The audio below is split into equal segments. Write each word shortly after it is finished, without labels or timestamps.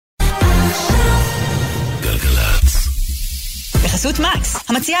בחסות מקס,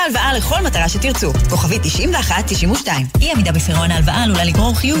 המציעה הלוואה לכל מטרה שתרצו. כוכבית 9192. אי עמידה בפירעון ההלוואה עלולה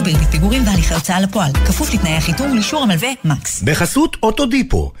לגרור חיוב בריבית פיגורים והליכי הוצאה לפועל. כפוף לתנאי החיתום ולאישור המלווה מקס. בחסות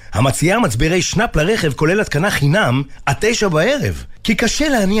אוטודיפו, המציעה מצברי שנאפ לרכב כולל התקנה חינם עד 9 בערב. כי קשה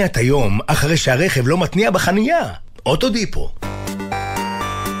להניע את היום אחרי שהרכב לא מתניע בחנייה. אוטודיפו.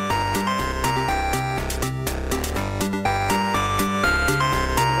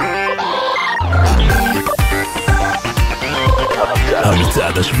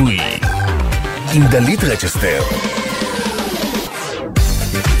 המצעד השבועי עם דלית רצ'שטר.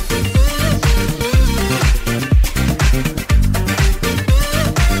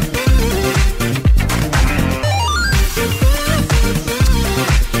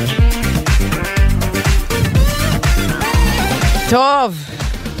 טוב,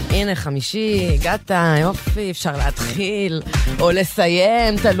 הנה חמישי, הגעת, יופי, אפשר להתחיל או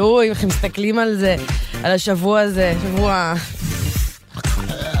לסיים, תלוי איך מסתכלים על זה, על השבוע הזה, שבוע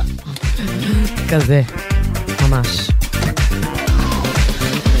כזה, ממש.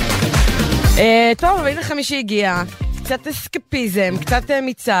 טוב, הנה חמישי הגיע, קצת אסקפיזם, קצת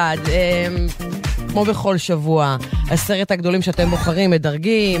מצעד, כמו בכל שבוע, 10 הגדולים שאתם בוחרים,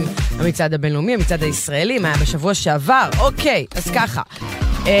 מדרגים, המצעד הבינלאומי, המצעד הישראלי, מה היה בשבוע שעבר, אוקיי, אז ככה,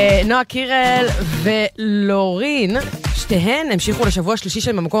 נועה קירל ולורין, שתיהן המשיכו לשבוע השלישי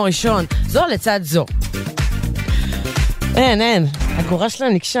שלהם במקום הראשון, זו לצד זו. אין, הגורה שלה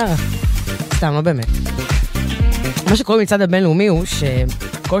נקשר. סתם, לא באמת. מה שקורה במצעד הבינלאומי הוא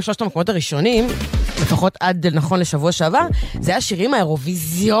שכל 3 המקומות הראשונים, לפחות עד נכון לשבוע שעבר, זה היה שירים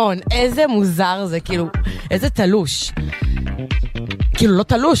האירוויזיון. איזה מוזר זה, כאילו, איזה תלוש. כאילו, לא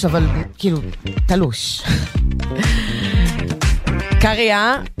תלוש, אבל כאילו, תלוש.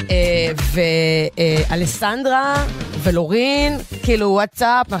 קריה ואלסנדרה ולורין, כאילו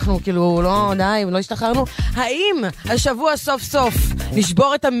וואטסאפ, אנחנו כאילו לא, די, לא השתחררנו. האם השבוע סוף סוף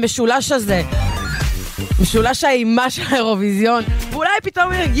נשבור את המשולש הזה, משולש האימה של האירוויזיון, ואולי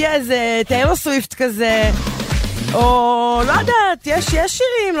פתאום יגיע איזה טיילור סוויפט כזה, או לא יודעת, יש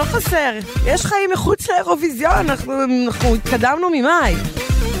שירים, לא חסר, יש חיים מחוץ לאירוויזיון, אנחנו התקדמנו ממאי.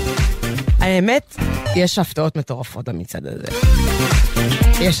 האמת, יש הפתעות מטורפות במצעד הזה.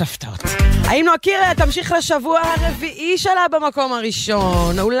 יש הפתעות. האם נועה קירל תמשיך לשבוע הרביעי שלה במקום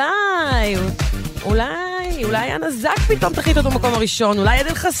הראשון? אולי הנזק פתאום תחליט אותו במקום הראשון, אולי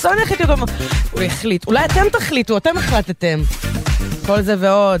עדן חסון יחליט אותו, הוא החליט, אולי אתם תחליטו, אתם החלטתם. כל זה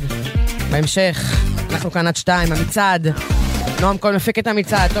ועוד, בהמשך, אנחנו כאן עד 2, המצעד. נועם כהן מפיק את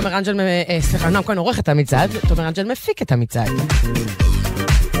המצעד, נועם כהן עורך את המצעד, תומר אנג'ל מפיק את המצעד.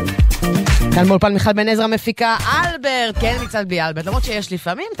 כאן באולפן מיכל בן עזרא מפיקה אלברט, כן מצעד בלי אלברט, למרות שיש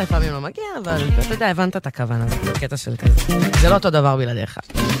לפעמים, אתה לפעמים לא מגיע, אבל אתה יודע, הבנת את הכוונה, זה קטע של כזה. זה לא אותו דבר בלעדיך.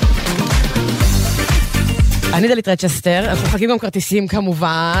 אני דלית רצ'שטר, אנחנו חכים גם כרטיסים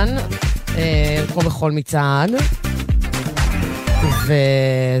כמובן, כמו בכל מצעד.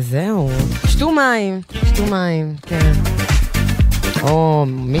 וזהו, שתו מים, כן. או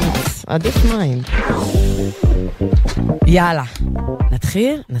מיץ, עדיף מים. יאללה,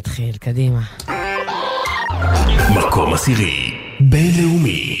 נתחיל, קדימה. מקום 10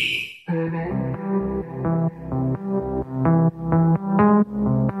 בינלאומי.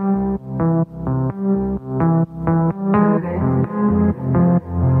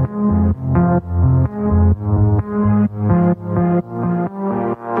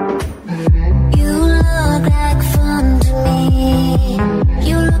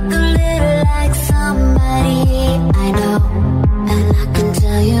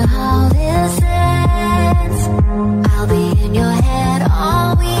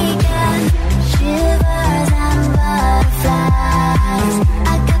 Shivers and butterflies.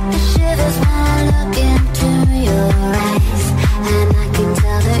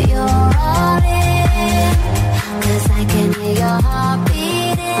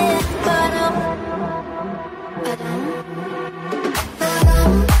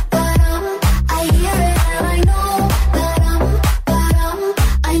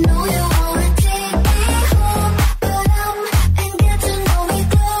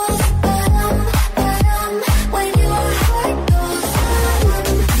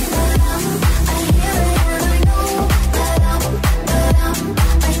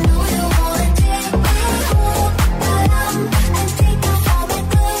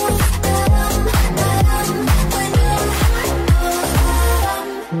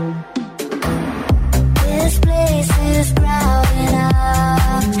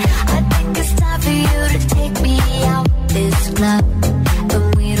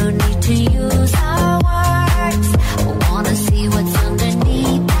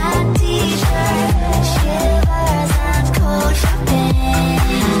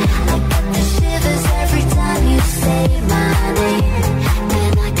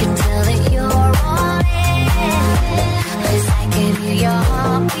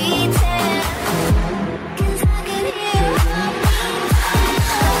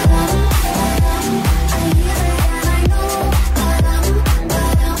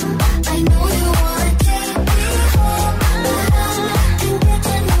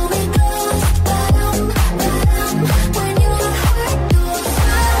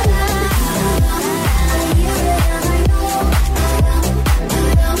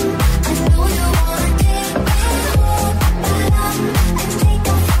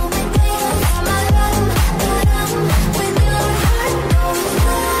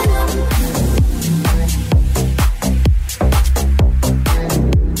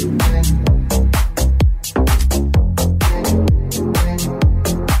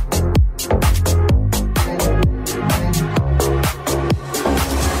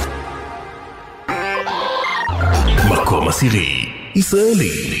 העשירי.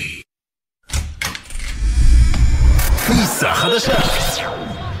 ישראלי. כניסה חדשה.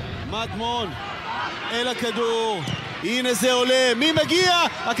 מדמון אל הכדור, הנה זה עולה, מי מגיע?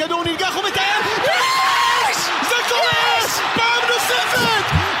 הכדור נלקח ומטייל, יש! זה קורה! פעם נוספת!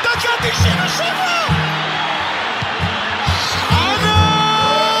 דקה 97!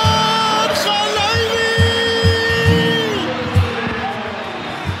 ענן חלילי!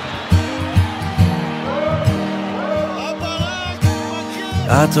 הברק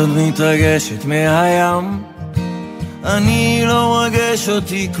מכה! את עוד מתרגשת מהים, אני לא מרגש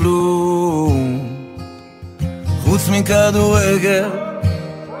אותי כלום חוץ מכדורגל.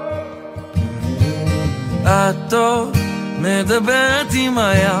 את עוד מדברת עם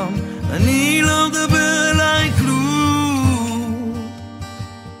הים, אני לא מדבר אליי כלום.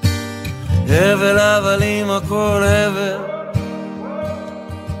 הבל הבלים הכל הבל,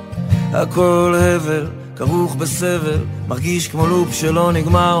 הכל הבל כרוך בסבל, מרגיש כמו לופ שלא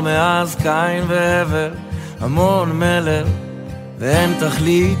נגמר מאז קין והבל. המון מלל ואין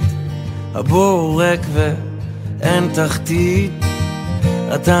תכלית, הבור ריק ואין תחתית.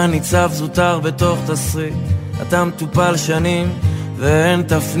 אתה ניצב זוטר בתוך תסריט, אתה מטופל שנים ואין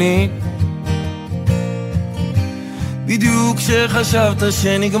תפנית. בדיוק כשחשבת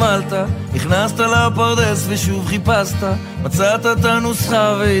שנגמלת, נכנסת לפרדס ושוב חיפשת, מצאת את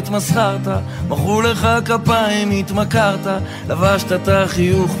הנוסחה והתמסחרת, מכרו לך כפיים, התמכרת, לבשת את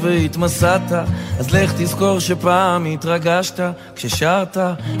החיוך והתמסעת. אז לך תזכור שפעם התרגשת כששרת.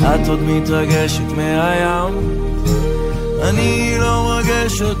 את עוד מתרגשת מהים, אני לא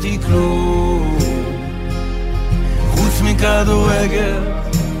מרגש אותי כלום חוץ מכדורגל.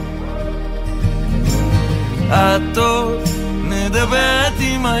 את עוד מדברת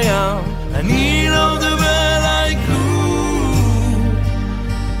עם הים, אני לא מדבר אליי כלום.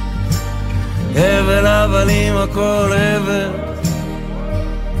 הבל הבלים הכל הבל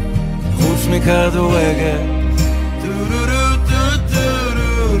חוץ מכדורגל.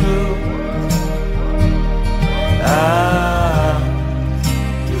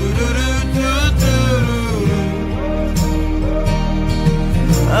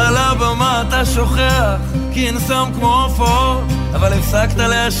 על הבמה אתה שוכח כי אין סם כמו אופות, אבל הפסקת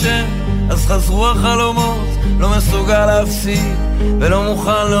לעשן אז חזרו החלומות. לא מסוגל להפסיק ולא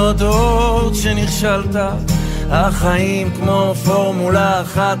מוכן להודות שנכשלת. החיים כמו פורמולה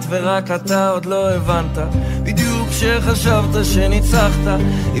אחת ורק אתה עוד לא הבנת. בדיוק כשחשבת שניצחת,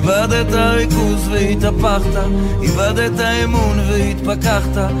 איבדת ריכוז והתהפכת, איבדת אמון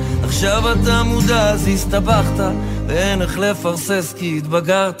והתפכחת. עכשיו אתה מודע אז הסתבכת, ואין איך לפרסס כי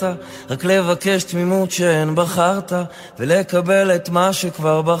התבגרת, רק לבקש תמימות שאין בחרת, ולקבל את מה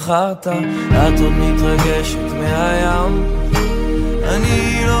שכבר בחרת. את עוד מתרגשת מהים,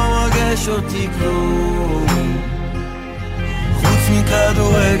 אני לא מרגש אותי כלום חוץ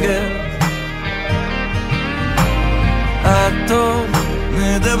מכדורגל. את עוד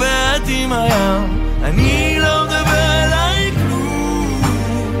מדברת עם הים, אני לא מדבר אליי כלום.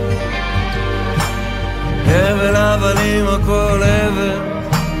 הבל הבלים הכל הבל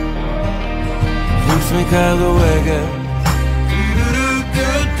חוץ מכדורגל.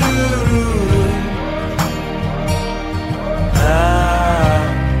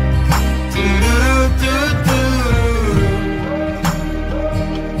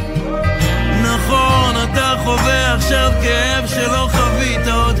 נכון, אתה חווה עכשיו כאב שלא חווית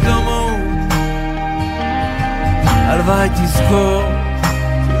עוד כמוהו. הלוואי תזכור,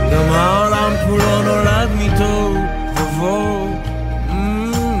 גם העולם כולו נולד מתוהו ובוהו.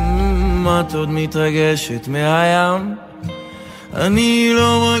 את עוד מתרגשת מהים, אני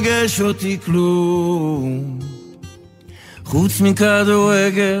לא מרגש אותי כלום חוץ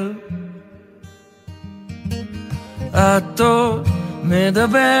מכדורגל. את עוד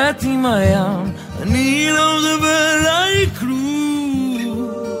מדברת עם הים, אני לא מדבר אליי כלום.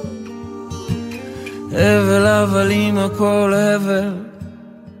 הבל הבלים הכל הבל,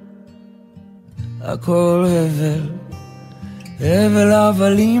 הכל הבל, הבל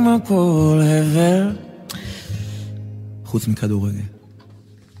הבלים הכל הבל חוץ מכדורגל.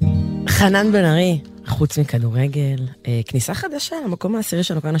 חנן בן ארי, חוץ מכדורגל, כניסה חדשה למקום העשירי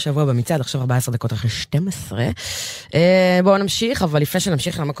שלנו כאן השבוע במצעד, עכשיו 14 דקות אחרי 12. בואו נמשיך, אבל לפני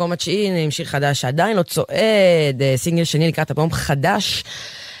שנמשיך למקום התשיעי, נמשיך חדש שעדיין לא צועד, סינגל שני לקראת אלבום חדש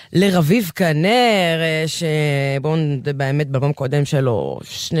לרביב כנר, שבואו באמת באלבום קודם שלו,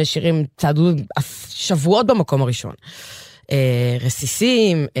 שני שירים צעדו שבועות במקום הראשון.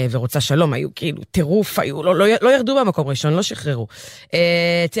 רסיסים ורוצה שלום, היו כאילו טירוף, היו, לא ירדו במקום ראשון, לא שחררו.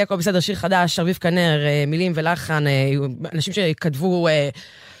 ציע הכל בסדר, שיר חדש, רביב כנר, מילים ולחן, אנשים שכתבו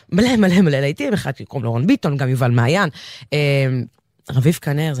מלא להיטים, אחד קוראים לו רון ביטון, גם יובל מעיין. רביב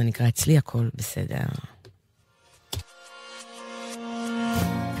כנר, זה נקרא אצלי הכל בסדר.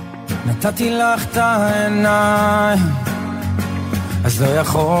 נתתי לך את העיניים, אז לא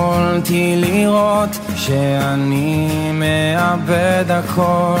יכולתי לראות שאני מאבד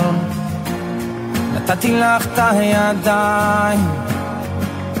הכל. נתתי לך את הידיים,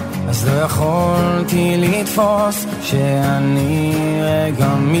 אז לא יכולתי לתפוס שאני רגע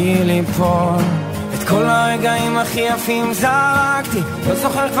מליפול. את כל הרגעים הכי יפים זרקתי, לא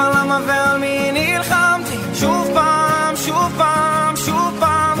זוכר כבר למה ועל מי נלחמתי. שוב פעם, שוב פעם, שוב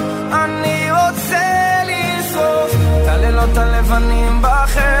פעם אני רוצה לשרוף את הלילות הלבנים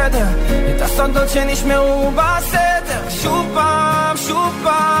בחדר, את הסודות שנשמרו בסתר. שוב פעם, שוב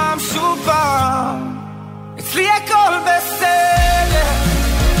פעם, שוב פעם אצלי הכל בסדר.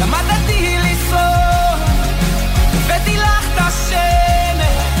 למדתי לשרוף, הבאתי לך את השמש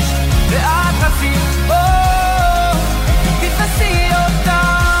ואת רצית תתפסי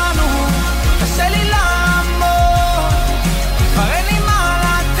אותנו, קשה לי לעמוד, כבר אין לי מה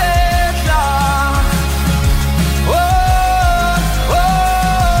לתת לך.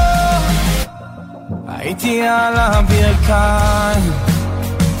 הייתי על הברכיים,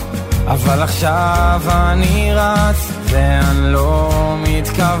 אבל עכשיו אני רץ ואני לא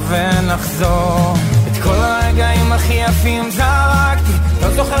מתכוון לחזור. את כל הרגעים הכי יפים זרקתי,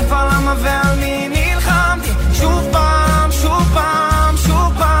 לא זוכר כבר למה ועל מי נלחמתי. שוב פעם, שוב פעם,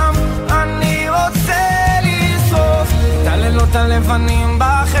 שוב פעם אני רוצה לשרוף את הלילות הלבנים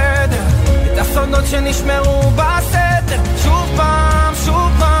בחדר, את הסודות שנשמרו בסתר. שוב פעם,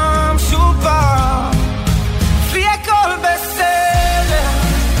 שוב פעם, שוב פעם אצלי הכל בסדר.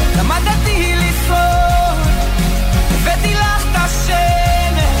 למדתי לשרוף, הבאתי לך את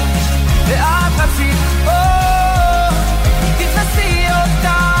השמש ואת רצית תתפסי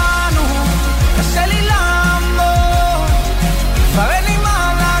אותנו, קשה לי לעמוד, כבר אין לי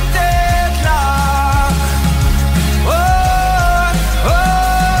מה לתת לך.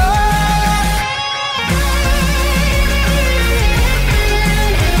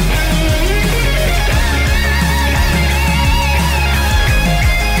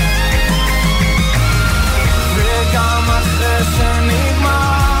 וגם אחרי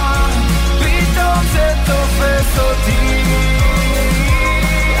שנגמר פתאום זה תופס אותי,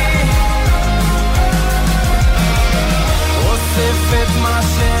 אוסף את מה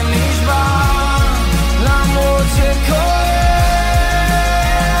שנשבר למרות שכואב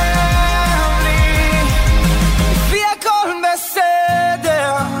לי. לפי הכל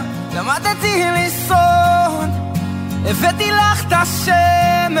בסדר, למדתי לשרוד, הבאתי לך את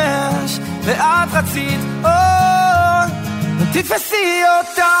השמש ואת רצית תתפסי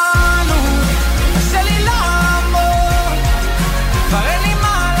אותנו, קשה לי לעמוד, כבר אין לי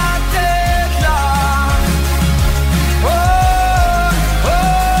מה לתת לך.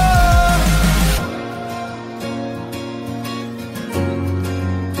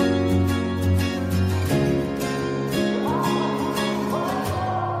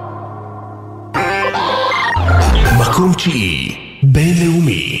 מקום 9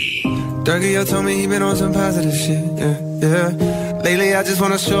 בינלאומי. Dougie told me he been on some positive shit, yeah. Lately I just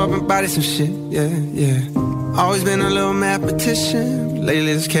wanna show up and body some shit, yeah. Always been a little mathematician.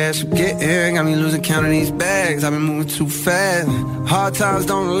 Lately this cash I'm getting got me losing count of these bags. I've been moving too fast. Hard times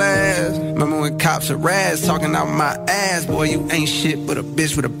don't last. Remember when cops are rats talking out my ass. Boy, you ain't shit but a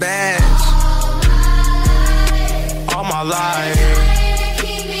bitch with a badge. All my life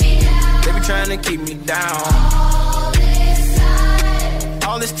they be trying to keep me down.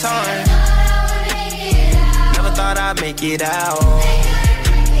 All this time never thought I'd make it out.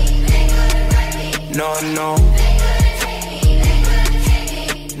 No, no,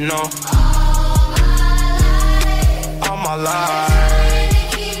 no. All my life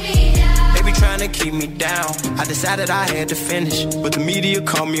they be trying to keep me down. I decided I had to finish, but the media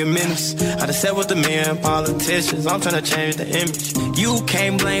called me a menace. I done sat with the men politicians, I'm trying to change the image. You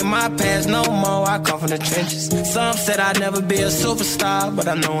can't blame my past no more, I come from the trenches. Some said I'd never be a superstar, but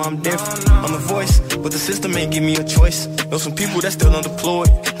I know I'm different. I'm a voice, but the system ain't give me a choice. Know some people that's still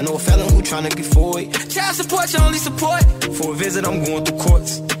unemployed. I know a felon who trying to get forward. Child support, your only support. For a visit, I'm going through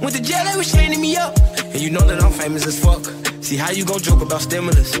courts. Went to jail, they was chaining me up. And you know that I'm famous as fuck. See how you gon' joke about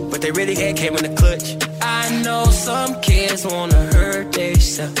stimulus, but they really had came in the clutch. I know some kids wanna hurt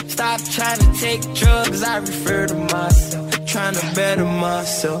themselves. Stop trying to take drugs, I refer to myself. Trying to better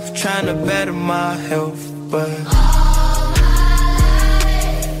myself, trying to better my health. But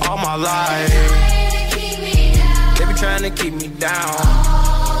all my life they be trying to keep me down.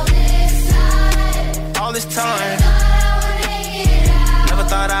 All this time never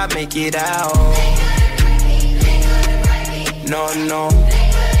thought I'd make it out. No, no.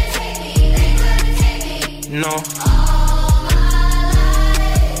 No.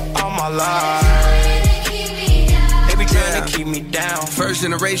 All my life. Trying to keep me down. First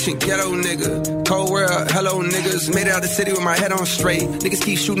generation ghetto nigga. Cold world, hello niggas. Made it out the city with my head on straight. Niggas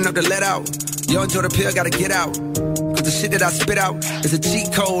keep shooting up the let out. Yo, enjoy the pill, gotta get out. Cause the shit that I spit out is a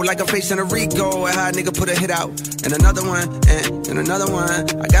cheat code. Like I'm facing a Rico. And how a nigga put a hit out. And another one, and another one.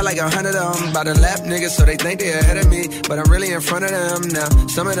 I got like 100 of them. By the lap niggas, so they think they ahead of me. But I'm really in front of them now.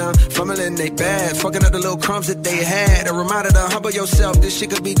 Some of them fumbling they bad. Fucking up the little crumbs that they had. A reminder to humble yourself. This shit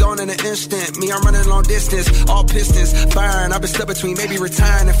could be gone in an instant. Me, I'm running long distance. All pistons firing. I've been stuck between maybe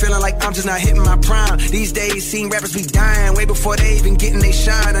retiring and feeling like I'm just not hitting my prime. These days, seeing rappers be dying way before they even getting they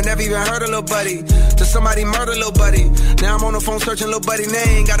shine. I never even heard a little buddy till somebody murder little buddy. Now I'm on the phone searching little buddy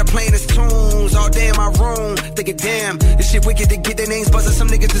name. Got a playing his tunes all day in my room. Thinking, damn, this shit wicked to get their names buzzing. Some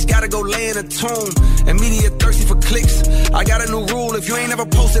niggas just gotta go lay in a tomb. And media thirsty for clicks. I got a new rule. If you ain't ever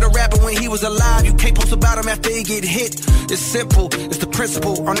posted a rapper when he was alive, you can't post about him after he get hit. It's simple, it's the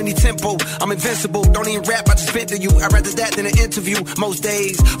principle. On any tempo, I'm invincible. Don't even rap, I just vent to you. I'd rather that than an interview most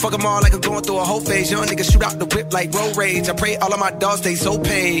days. Fuck them all like I'm going through a whole phase. Young niggas shoot out the whip like road rage. I pray all of my dogs stay so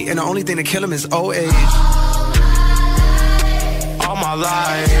paid. And the only thing to kill them is old age. All my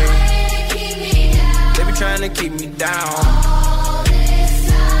life, they be trying to keep me down.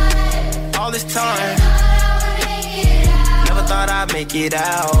 All this time, never thought I'd make it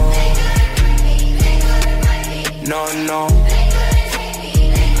out. No, no.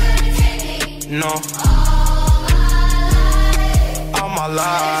 No. All my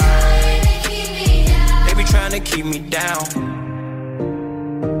life, they be trying to keep me down.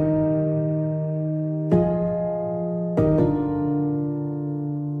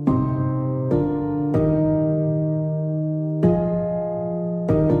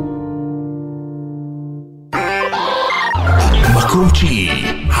 מקום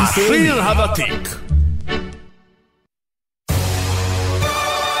תשיעי, השיר הוותיק.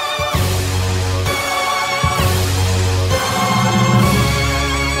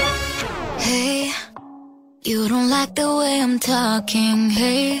 You don't like the way I'm talking,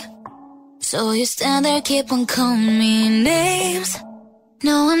 hey. So you stand there, keep on calling me names.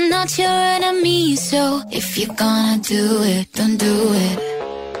 No, I'm not your enemy, so if you're gonna do it, don't do it.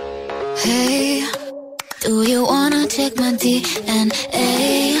 Hey, do you wanna check my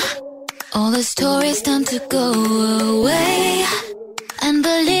DNA? All the stories tend to go away and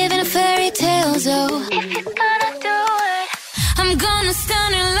believe in fairy tales, oh. If you're gonna do it, I'm gonna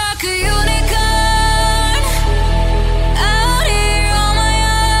stand in like a unicorn.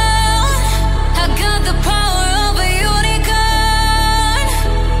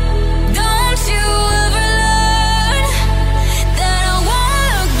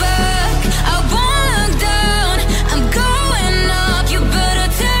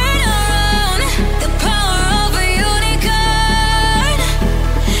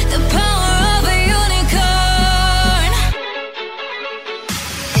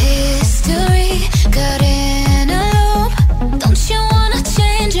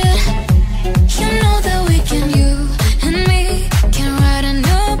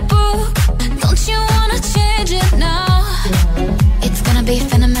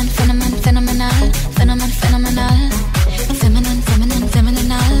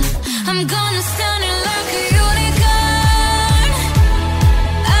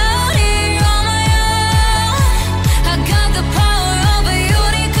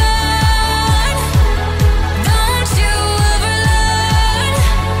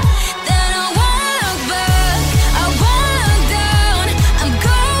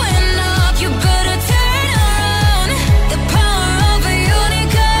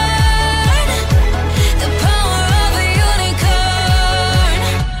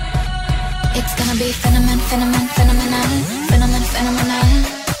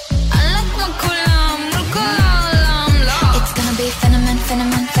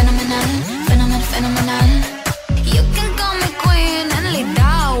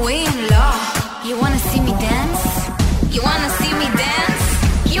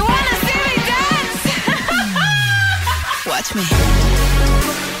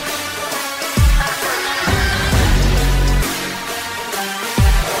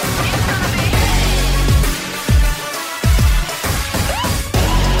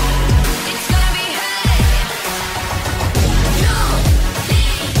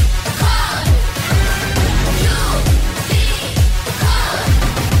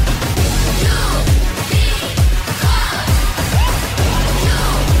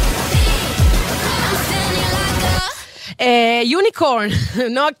 יוניקורן,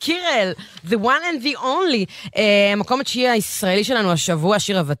 נועה קירל, The one and the only. המקום התשיעי הישראלי שלנו השבוע,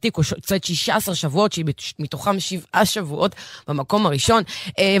 השיר הוותיק, הוא צועד 16 שבועות, מתוכם 7 שבועות במקום הראשון.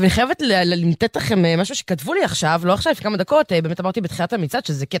 ואני חייבת למתת לכם משהו שכתבו לי עכשיו, לא עכשיו, לפני כמה דקות, באמת אמרתי בתחילת המצעד,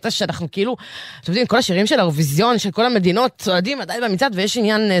 שזה קטע שאנחנו כאילו, אתם יודעים, כל השירים של האירוויזיון, של כל המדינות, צועדים עדיין במצעד, ויש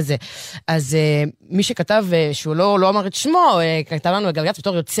עניין זה. אז מי שכתב, שהוא לא אמר את שמו, כתב לנו בגלגלצ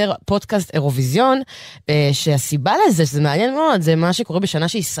בתור יוצר פודקאסט אירוויזיון, שהסיבה לזה, שזה מעניין מאוד, זה מה שקורה בשנה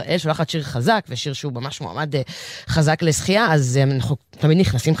שישראל שולחת שיר חזק, ושיר שהוא ממש מועמד חזק לשחייה, אז אנחנו תמיד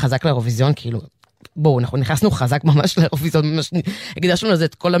נכנסים חזק לאירוויזיון, כאילו, בואו, אנחנו נכנסנו חזק ממש לאירוויזיון, ממש הקדשנו לזה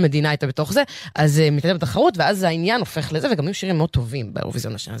את כל המדינה הייתה בתוך זה, אז מתקדם בתחרות, ואז העניין הופך לזה, וגם היו שירים מאוד טובים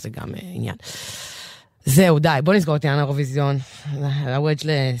באירוויזיון השנה, זה גם עניין. זהו, די, בוא נסגור את עניין האירוויזיון, הוודג'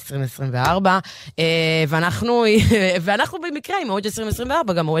 ל-2024, ואנחנו במקרה עם הוודג'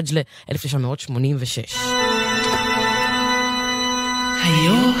 2024, גם הוודג' ל-1986.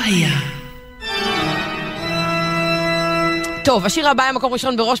 היה. טוב, השיר הבא היה מקום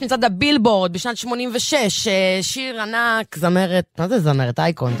ראשון בראש מצעד הבילבורד בשנת 86, שיר ענק, זמרת, מה זה זמרת?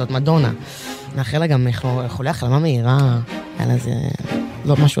 אייקון, זאת מדונה. נאחל לה גם חולי החלמה מהירה, היה לה זה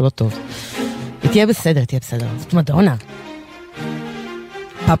לא משהו לא טוב. היא תהיה בסדר, זאת מדונה.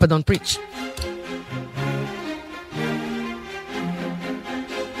 פאפה דונט פריץ'.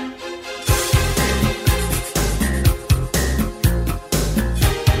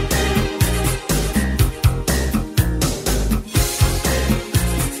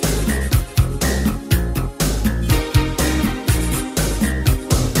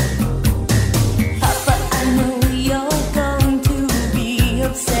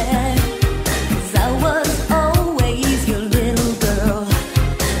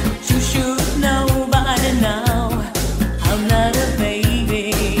 You should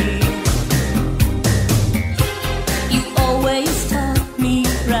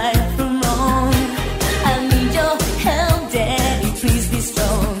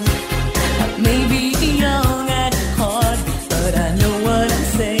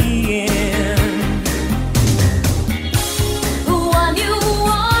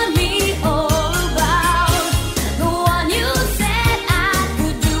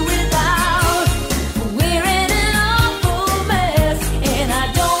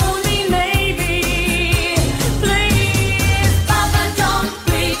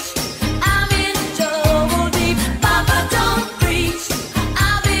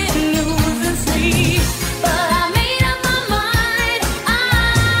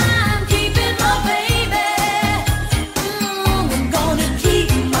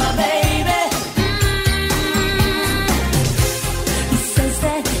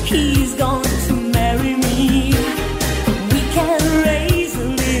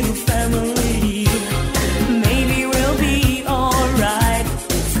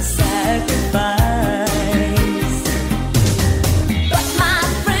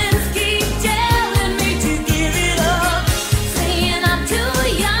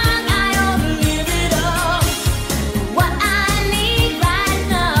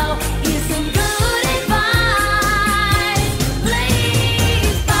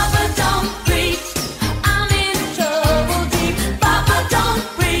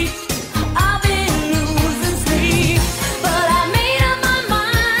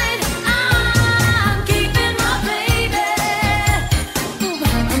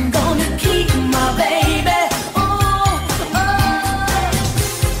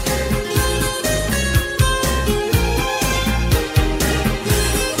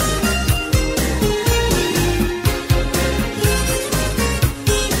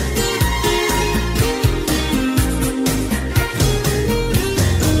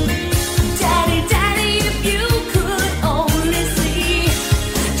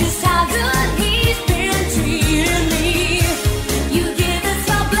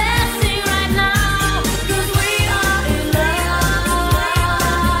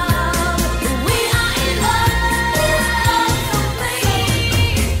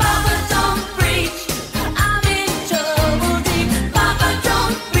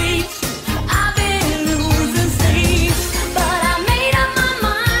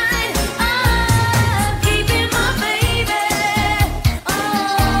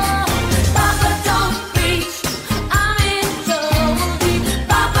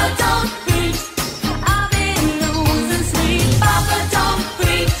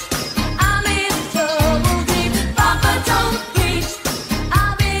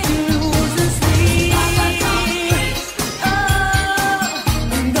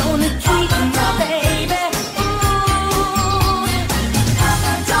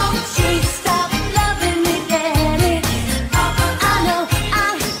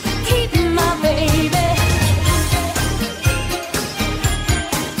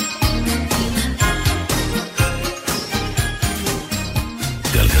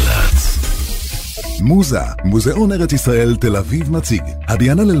גלגלצ. מוזה, מוזיאון ארץ ישראל תל אביב מציג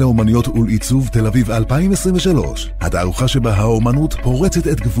הביאנלה לאומניות ולעיצוב תל אביב 2023. התערוכה שבה האומנות פורצת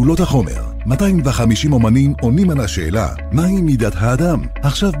את גבולות החומר. 250 אומנים עונים על השאלה מהי מידת האדם.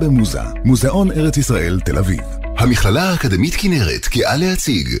 עכשיו במוזה, מוזיאון ארץ ישראל תל אביב. המכללה האקדמית כנרת גאה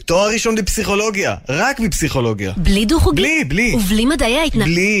להציג תואר ראשון בפסיכולוגיה, רק בפסיכולוגיה. בלי דו-חוגי? בלי. ובלי מדעי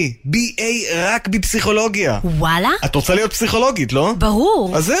בלי. BA רק בפסיכולוגיה. וואלה? את רוצה להיות פסיכולוגית, לא?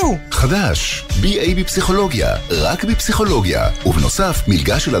 ברור. אז זהו. חדש, BA בפסיכולוגיה, רק בפסיכולוגיה. ובנוסף,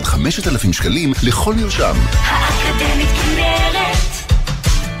 מלגה של עד 5,000 שקלים לכל נרשם. האקדמית כנרת,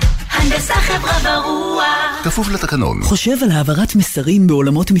 הנדסה חברה ברוח. כפוף לתקנון. חושב על העברת מסרים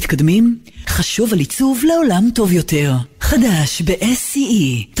בעולמות מתקדמים? חשוב על עיצוב לעולם טוב יותר. חדש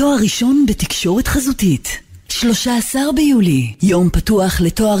ב-SCE, תואר ראשון בתקשורת חזותית. 13 ביולי, יום פתוח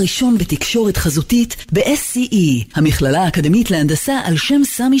לתואר ראשון בתקשורת חזותית ב-SCE, המכללה האקדמית להנדסה על שם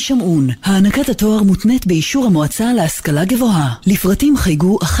סמי שמעון. הענקת התואר מותנית באישור המועצה להשכלה גבוהה. לפרטים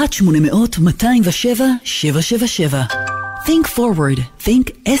חייגו 1-800-207-777. Think forward, think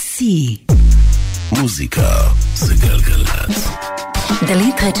SCE. מוזיקה זה גלגלצ.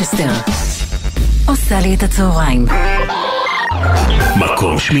 דלית רצ'שטר עושה לי את הצהריים.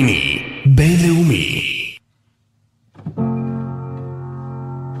 מקום שמיני בינלאומי.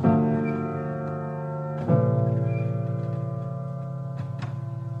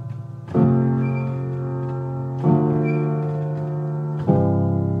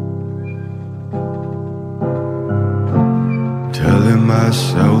 Telling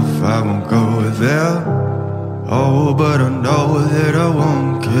myself I won't go there. Oh, but I know that I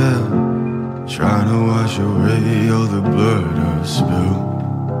won't care. Trying to wash away all the blood I've spilled.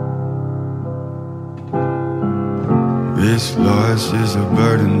 This loss is a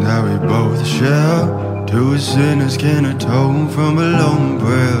burden that we both share. Two sinners can atone from a lone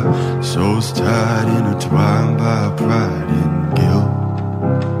prayer. Souls tied, intertwined by pride and guilt.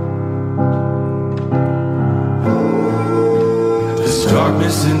 There's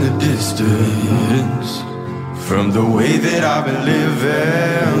darkness in the distance from the way that I've been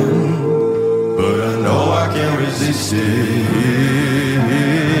living, but I know I can't resist it.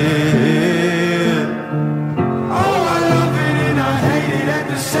 Oh, I love it and I hate it at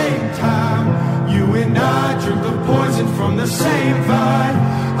the same time. You and I drink the poison from the same vine.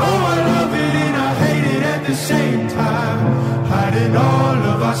 Oh, I love it and I hate it at the same time. Hiding all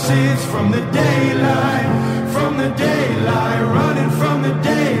of our sins from the daylight, from the daylight, running from the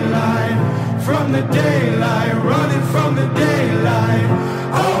daylight, from the daylight, running from the daylight.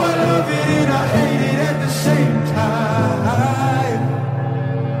 Oh, I love it and I hate it at the same time.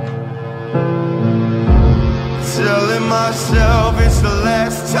 Telling myself it's the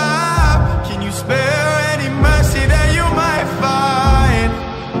last time. Can you spare any mercy that you might find?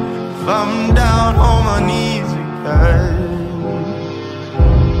 If I'm down on my knees again,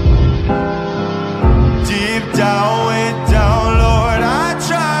 deep down, way down, Lord, I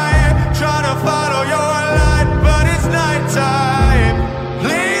try to follow your light, but it's nighttime.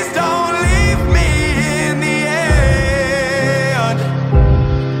 Please don't leave me in the end.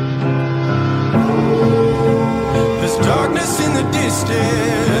 There's darkness in the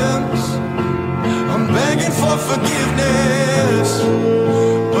distance. I'm begging for forgiveness,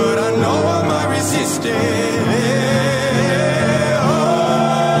 but I know I might resist it.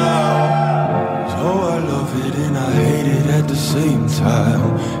 Oh, so I love it and I hate it at the same time.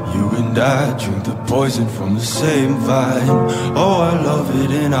 You and I drink the poison from the same vine. Oh, I love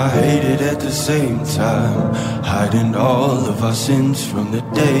it and I hate it at the same time. Hiding all of our sins from the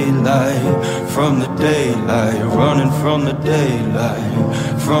daylight, from the daylight, running from the daylight,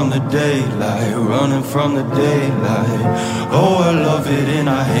 from the daylight, running from the daylight. Oh, I love it and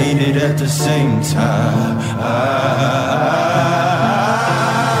I hate it at the same time.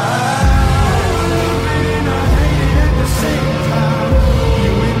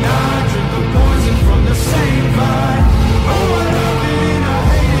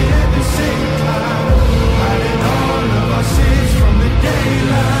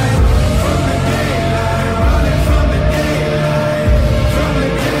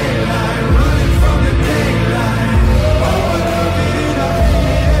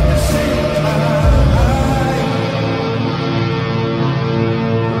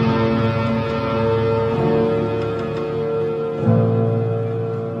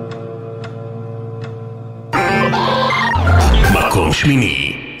 מקום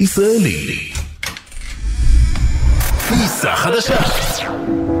שמיני ישראלי. כניסה חדשה.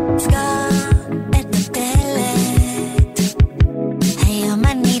 היום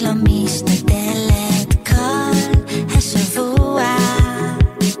אני לא משתדלת כל השבוע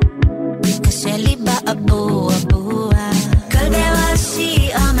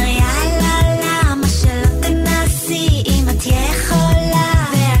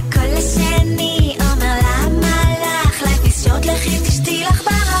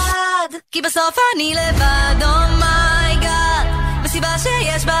כי בסוף אני לבד, אומייגאד, מסיבה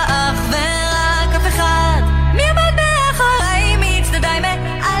שיש בה אך ורק אף אחד. מי עמד מאחוריי, מי צדדיי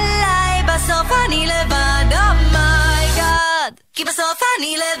מעליי? בסוף אני לבד, אומייגאד, כי בסוף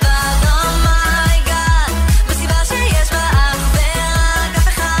אני לבד, אומייגאד, מסיבה שיש בה אך ורק אף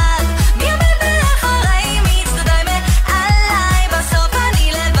אחד. מי עמד מאחוריי, מי צדדיי מעליי? בסוף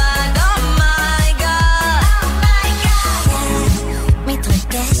אני לבד, אומייגאד.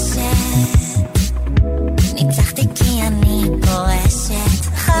 ניצחתי כי אני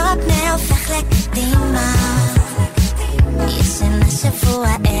פורשת, אחר הפני הופך לקדימה, ישנה שבוע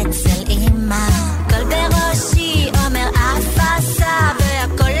אצל אמא, כל בראשי אומר אפסה,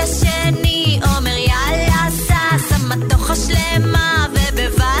 והכל השני אומר יאללה סס, המתוך השלמה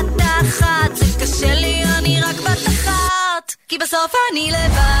ובבת אחת, זה קשה לי אני רק בת אחת, כי בסוף אני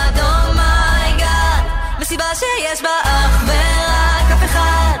לבד, אומייגאד, מסיבה שיש בה אך ורק אף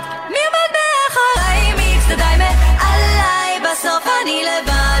אחד. מי עמד מאחוריי, מי צדדיי מעליי? בסוף אני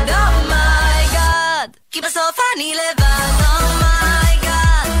לבד, אומייגאד, כי בסוף אני לבד,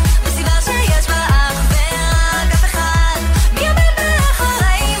 אומייגאד, מסיבה שיש בה אך ורק אף אחד. מי עמד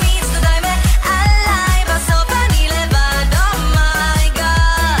מאחוריי, מי צדדיי מעליי? בסוף אני לבד,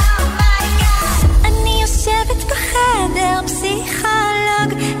 אומייגאד. אני יושבת בחדר פסיכולוג,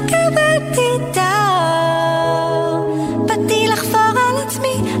 קבלתי דור, באתי לחפור על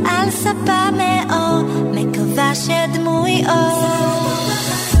עצמי על ספה מאור, מקווה שדמוי אור.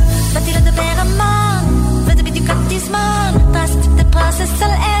 באתי לדבר המון, וזה בדיוק התזמון, טרסת את הפרוסס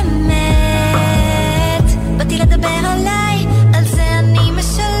על אמת. באתי לדבר עליי, על זה אני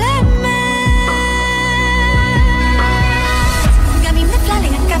משלמת. גם אם נפלה לי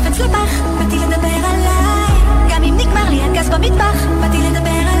הקפץ לפח, באתי לדבר עליי. גם אם נגמר לי הגז במטבח, באתי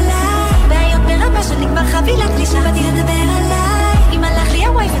לדבר עליי. בעיות ברמה שנגמר חבילת גלישה, באתי לדבר עליי. אם הלך לי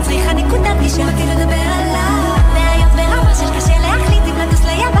הוואי וצריכה נקודת גישה, באתי לדבר עליי. בעיות ברמה של קשה להחליט אם לטוס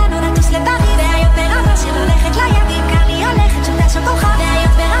ליוון או לטוס לפריז. בעיות ברמה של הולכת לים, ואם קר לי הולכת שום דש או כוכב.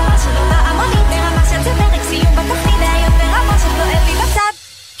 בעיות ברמה של לא פעמונית, ברמה של זה פרק סיום בתוכנית. בעיות ברמה של כואב לי בצד,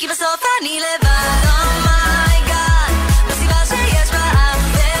 כי בסוף אני לבד, אומייגאד, מסיבה שיש בה אך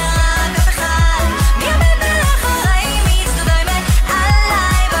ורק אף אחד. מי עמד מאחוריי, מי צדדיי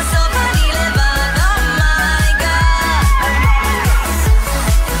מעליי? בסוף אני לבד,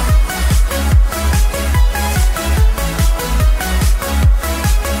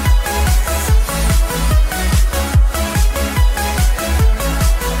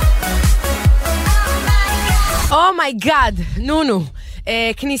 אומייגאד. אומייגאד, נונו.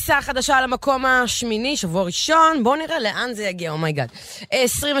 כניסה חדשה למקום השמיני, שבוע ראשון, בואו נראה לאן זה יגיע, אומייגאד.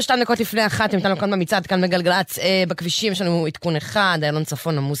 22 דקות לפני אחת, אם אתם כאן במצעד, כאן בגלגלץ, בכבישים יש לנו עדכון אחד, איילון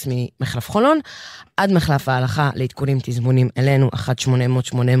צפון עמוס ממחלף חולון, עד מחלף ההלכה לעדכונים תזמונים אלינו,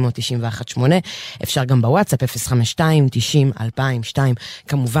 1-800-800-918, אפשר גם בוואטסאפ, 052-90-2002,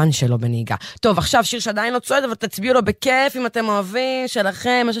 כמובן שלא בנהיגה. טוב, עכשיו שיר שעדיין לא צועד, אבל תצביעו לו בכיף, אם אתם אוהבים,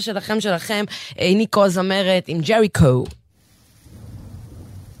 שלכם, מה ששלכם, ניקו זמרת עם ג'ריקו.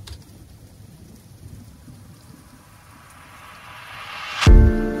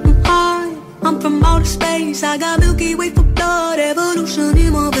 I'm from outer space, I got Milky Way for blood, evolution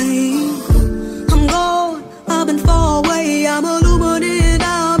in my veins. I'm gone, I've been far away, I'm illuminated,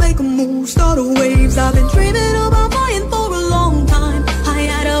 now I make a move, start a waves. I've been dreaming about flying for a long time. I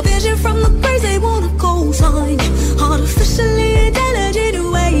had a vision from the place they want to co-sign. Artificially intelligent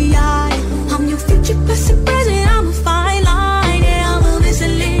AI, I'm your future, past and present, I'm a fine line. Yeah, I'm a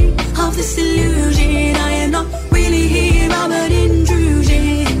missing link of this illusion. I am not really here, I'm an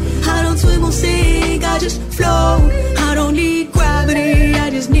intrusion. I don't swim or sink, I just float. I don't need gravity, I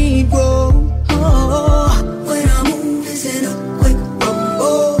just need growth. When I move, it's in a quick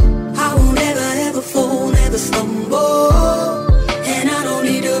rumble. I won't ever fall, never stumble. And I don't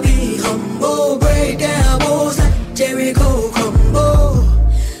need to be humble. Break down walls like Jericho crumble.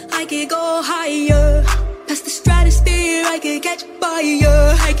 I could go higher, past the stratosphere, I could catch fire.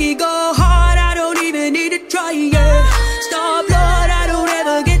 I could go hard, I don't even need to try it. Star blood, I don't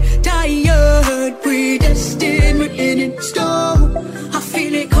ever get tired. Predestined, written in stone. I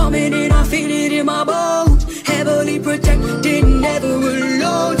feel it coming in, I feel it in my bones. Heavily protected, never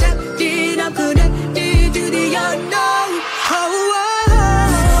alone. Tapped in, I'm connected to the unknown. Oh, oh,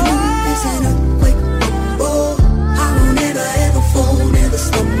 oh. It's in a quick rumble. I won't ever fall, never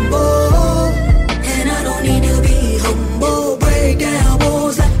stumble. And I don't need to be humble. Break down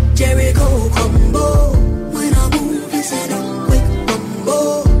walls like Jericho crumble. When I move,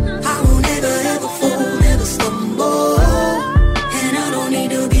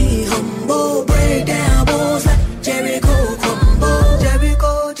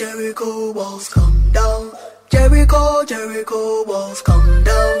 Jericho walls come down. Jericho, Jericho walls come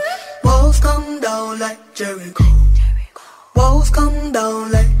down. Walls come down like Jericho. Walls come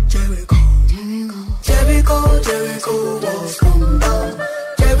down like Jericho. Jericho, Jericho walls come down.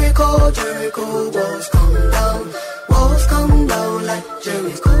 Jericho, Jericho walls come down. Walls come down like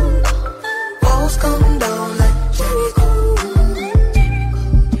Jericho. Walls come down like Jericho.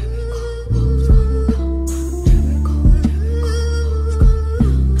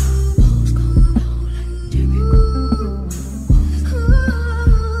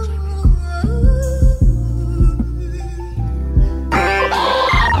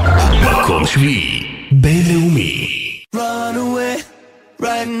 מקום שביעי בינלאומי. Run away,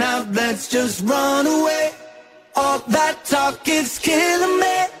 right now let's just run away. All that talk is killing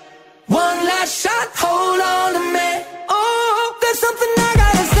me. One last shot, hold on to me. Oh, there's something I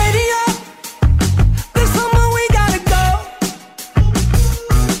gotta say to you. There's somewhere we gotta go.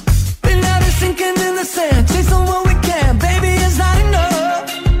 Been out of sinking in the sand, chasing what we can, baby, it's not enough.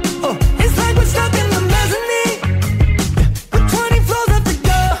 Oh, it's like we're stuck in the mezzanine, with 20 floors left to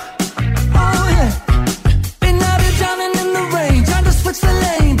go. Oh yeah, been out of drowning in the rain, trying to switch the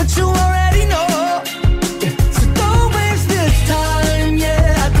lane, but you already know. So don't waste this time,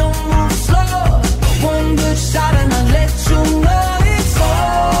 yeah, I don't move slow. One good shot and I'll let you know it's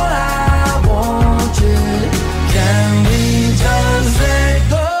all I want you. Can we just let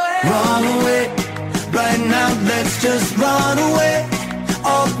go? Run away, right now let's just run away.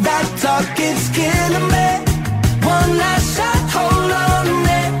 All that talk is killing me. One last shot, hold on to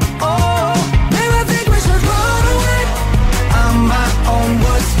me. Oh, maybe I think we should run away. I'm my own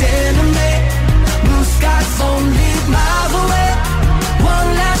worst enemy. Blue skies only miles away. One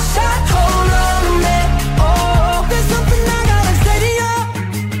last shot, hold on to me. Oh, there's something I gotta say to you.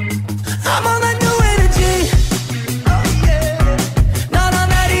 I'm on that new energy. Oh yeah, not on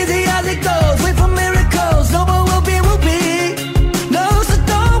that easy as it goes. Wait for miracles, no, but we'll be. No, so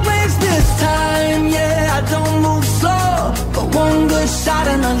don't waste this time. Yeah, I don't move slow, but one good shot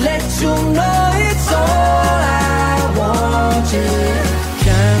and I'll let you know it's all I want you.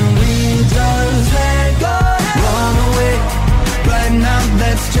 Can we just let go? Run away, right now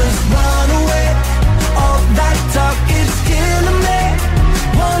let's just run away. All that talk is killing me.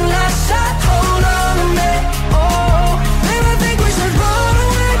 One last shot, hold on to me. Oh, maybe I think we should run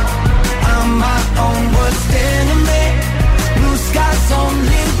away. I'm my own worst enemy. Blue skies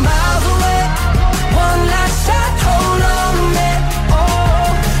only miles away. One last shot, hold on to me. Oh,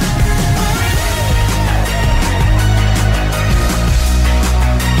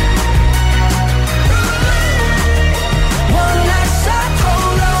 one last shot,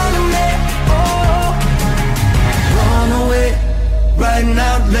 hold on to me. Oh, run away, right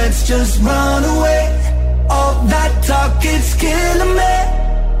now let's just run away. All that talk is killing me.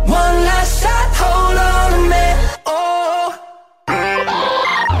 One last shot, hold on to me. Oh,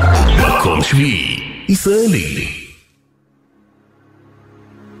 מקום שביעי ישראלי.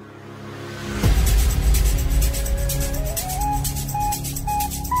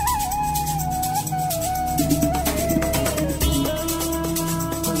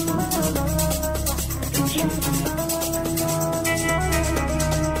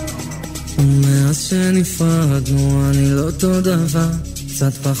 מאז שנפרדנו אני לא אותו דבר,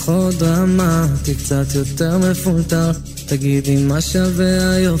 קצת פחות דרמטי, קצת יותר מפולטר. תגידי מה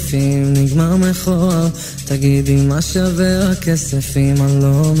שווה היופי אם נגמר מכוער, תגידי מה שווה הכסף אם אני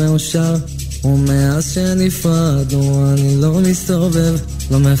לא מאושר. ומאז שנפרדנו אני לא מסתובב,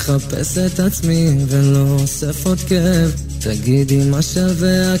 לא מחפש את עצמי ולא אוסף עוד כאב. תגידי מה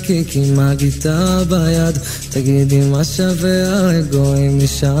שווה הקיק עם הגיטרה ביד, תגידי מה שווה הרגו אם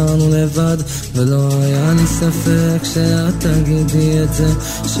נשארנו לבד. ולא היה לי ספק שאת תגידי את זה,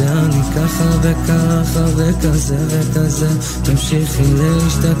 שאני ככה וככה וכזה וכזה. תמשיכי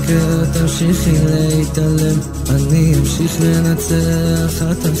להשתכר, תמשיכי להתעלם, אני אמשיך לנצח,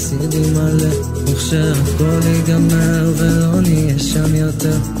 את תפסידי מלא. וכשהכל ייגמר ולא נהיה שם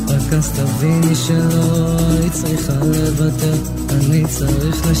יותר, רק אז תביני שלא היית צריכה לוותר. אני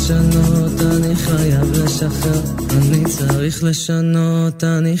צריך לשנות, אני חייב לשחרר, אני צריך לשנות,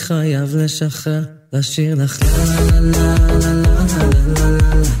 אני חייב לשחרר. לשיר לך לה לה לה לה לה לה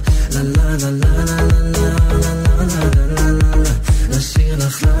לה לה לה לה, לשיר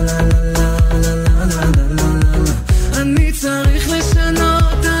לך לה לה לה לה לה לה. אני צריך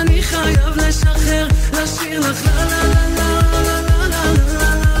לשנות, אני חייב לשחרר. לשיר לך לה לה לה לה לה לה לה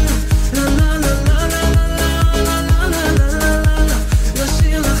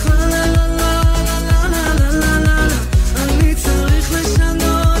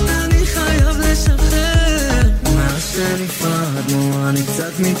אני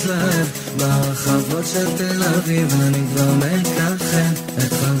קצת מתלהב ברחבות של תל אביב, אני כבר מכחד,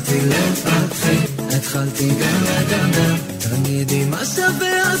 התחלתי להפחיד, התחלתי גם לדבר. תגידי מה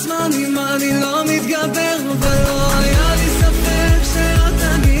שווה הזמן אם אני לא מתגבר, ולא היה לי ספק שאת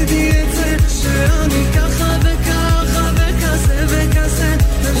תגידי את זה, שאני ככה וככה וכזה וכזה.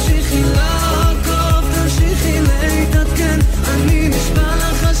 תמשיכי לעקוב, תמשיכי להתעדכן, אני נשבע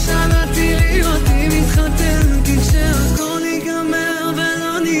לך השנה תראי אותי מתחתן, כי כשהכל ייגמר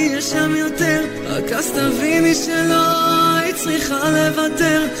ולא נהיה שם יותר, רק אז תביני שלא היית צריכה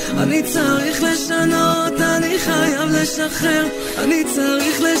לוותר. אני צריך לשנות, אני חייב לשחרר, אני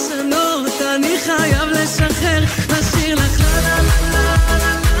צריך לשנות, אני חייב לשחרר. נשאיר לך לה לה לה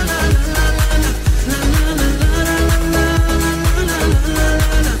לה לה לה לה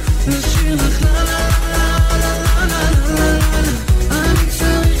לה לה, נשאיר לך לה לה לה לה לה לה לה, אני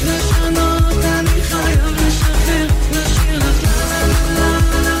צריך לשנות, אני חייב לשחרר. נשאיר לך לה לה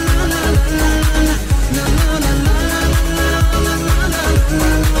לה לה לה לה לה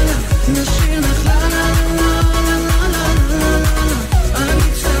לה לה, נשאיר לך לה לה לה לה לה לה, אני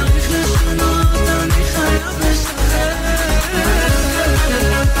צריך לשנות, אני חייב לשחרר.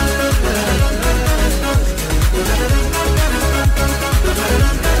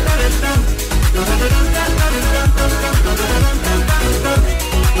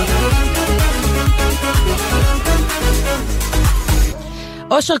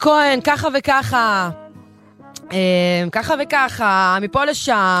 אושר כהן, ככה וככה. ככה וככה, מפה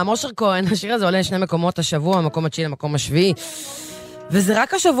לשם, אושר כהן, השיר הזה עולה לשני מקומות השבוע, המקום התשיעי למקום השביעי, וזה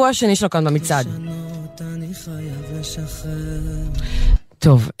רק השבוע השני שלו כאן במצעד.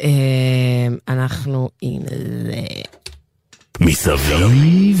 טוב, אנחנו עם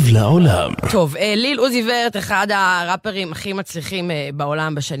מסביב לעולם. טוב, ליל עוזי ורט, אחד הראפרים הכי מצליחים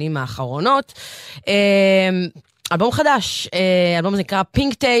בעולם בשנים האחרונות. אלבום חדש, אלבום זה נקרא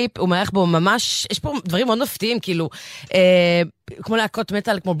פינק טייפ, הוא מערך בו ממש, יש פה דברים מאוד מפתיעים, כאילו, כמו להקות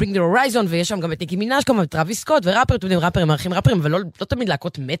מטל, כמו Bring the Horizon, ויש שם גם את ניקי מינאז' כמה, טראביס סקוט, וראפר, אתם יודעים, ראפרים מערכים ראפרים, אבל לא תמיד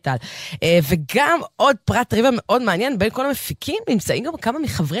להקות מטל. וגם עוד פרט טריוויה מאוד מעניין, בין כל המפיקים נמצאים גם כמה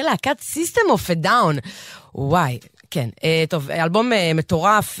מחברי להקת System of a Down. וואי, כן. טוב, אלבום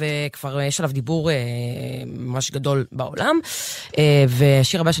מטורף, כבר יש עליו דיבור ממש גדול בעולם,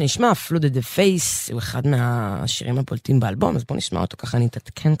 והשיר הבא שנשמע, Flooded the Face, הוא אחד מהשירים הבולטים באלבום, אז בואו נשמע אותו ככה, אני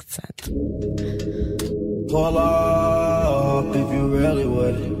אתעדכן קצת. Pull up if you really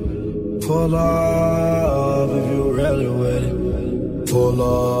with it. Pull up if you really with it. Pull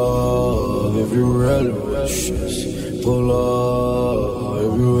up if you really with it. Pull up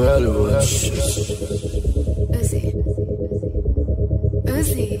if you really with it. Uzi.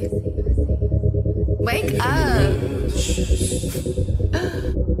 Uzi. Wake up.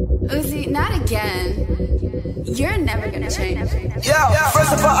 Uzi, not again. You're never gonna change. Yeah,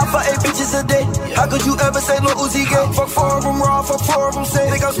 first of all, I fuck 8 bitches a day. How could you ever say Lil Uzi gay? Fuck 4 of them raw, fuck 4 of them say.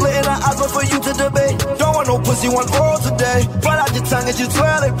 Think I'm splitting the eyes, but for you to debate. Don't want no pussy, want oral today. Bite out your tongue and you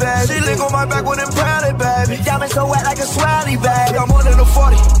twirl it, babe. She lick on my back with them proudly, baby. Diamond so wet like a swally, babe. I'm more than a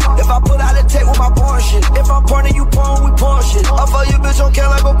 40. If I put out a tape with my porn shit. If I'm porn you porn, we porn shit. I fuck your bitch on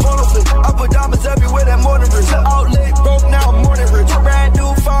camera like a porno flick. I put diamonds everywhere, that more than rich. Out late, broke, now I'm more than rich. Brand new,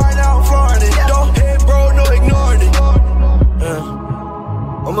 fine, now I'm flooring it. Don't hit, bro, no ignoring it.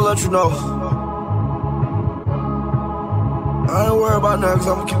 I'ma let you know. I ain't worried about nothing, cause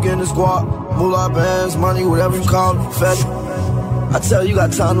I'ma keep getting this guap. Moolah bands, money, whatever you call it, fetch. I tell you got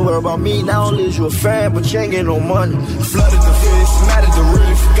time to worry about me. Not only is you a fan, but you ain't getting no money. Flooded the face, mad at the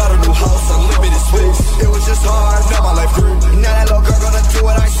roof. Got a new house, unlimited space. It was just hard, now my life grew. Now that little girl gonna do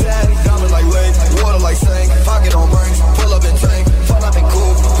what I said. Diamond like lake, water like sink. Pocket on rings, pull up in tank. Pull up in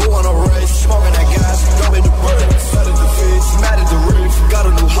coupe, who on a race? Smoking that gas, dump in the break. Flooded the face, mad at the roof. Got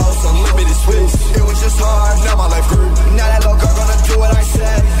a new house, unlimited space. It was just hard, now my life grew. Now that little girl gonna do what I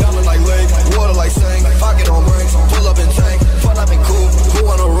said. Diamond like lake, water like sink. Pocket on rings, pull up in tank. Pull up in coupe, who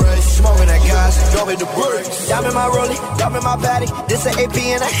on a race? Smoking that gas, dump in the break. Diamond my rollie, diamond my patty. This an AP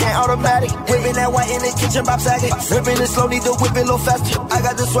and a hand automatic. Whipping that white in the kitchen, Bob Saget. Whipping it slow, need to whip it a little faster. I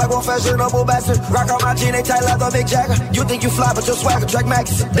got this swag on fashionable bastard. Rock on my jean, they tight like a Mick Jagger. You think you fly, but your swagger track max.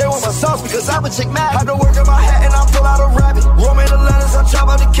 They want my sauce because I'm a chick mad. I do work in my hat and I pull out a rabbit. Roman the letters, I chop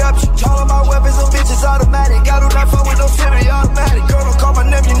out the caption. All of my weapons and bitches automatic. Got do not fuck with no semi-automatic. Girl, don't call my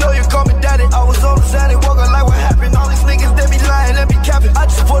name, you know you call me daddy. I was on the Xanny, walking like what happened. All these niggas, they be lying, they be capping. I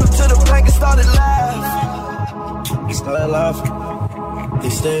just put them to the plank and started laughing. Started laughing. They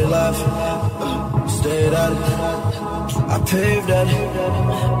stayed laughing. Stayed at it. I paved at it.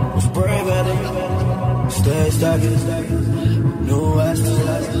 Was brave at it. Stayed stacking. New West.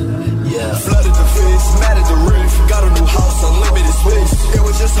 Yeah. Flooded the face, mad at the roof. Got a new house, unlimited space. It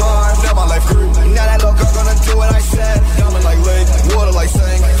was just hard, now my life grew. Now that little girl gonna do what I said. Diamond like lake, water like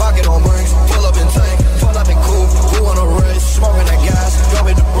sink. Pocket on rings, pull up in tank. Pull up in cool, who wanna race? Smoking that gas,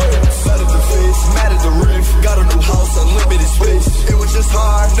 driving the brake. Flooded the face, mad at the roof. Got a new house, unlimited space. It was just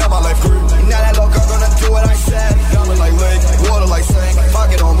hard, now my life grew. Now that little girl gonna do what I said. Diamond like lake, water like sink.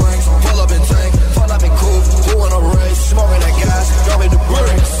 Pocket on rings, pull up in tank. Pull up in cool, who wanna race? Smoking that gas, driving the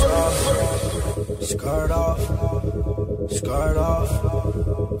brakes. Skirt off, skirt off,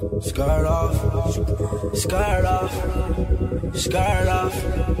 skirt off, skirt off, skirt off.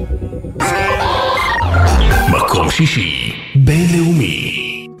 מקום שישי בינלאומי.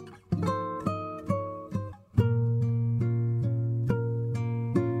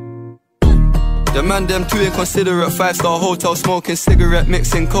 The man them too inconsiderate, 5-star hotel smoking cigarette,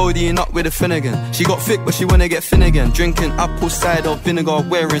 mixing codeine up with a Finnegan. She got thick but she wanna get thin again, drinking apple cider vinegar,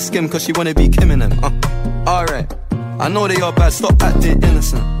 wearing skim cause she wanna be Kim in them. Alright, I know they are bad, stop acting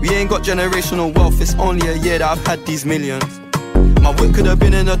innocent. We ain't got generational wealth, it's only a year that I've had these millions. My whip could have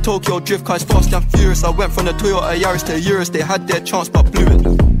been in a Tokyo drift car, it's fast and furious. I went from the Toyota Yaris to Urus, they had their chance but blew it.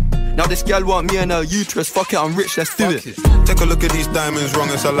 Now this gal want me and her uterus, fuck it, I'm rich, let's do it. Take a look at these diamonds, wrong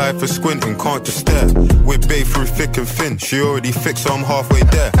as her life is squinting, can't just stare. We're bae through thick and thin, she already fixed so I'm halfway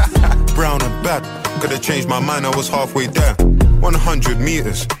there. Brown and bad, could've changed my mind, I was halfway there. 100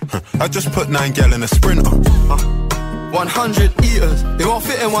 meters, I just put 9 gal in a sprinter. 100 eaters, they won't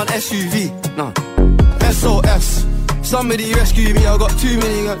fit in one SUV, no. SOS, somebody rescue me, I got too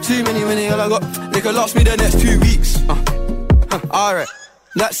many, I got, they could last me the next 2 weeks. Alright.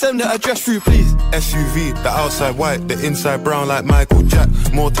 Like send the address through please. SUV, the outside white, the inside brown like Michael Jack.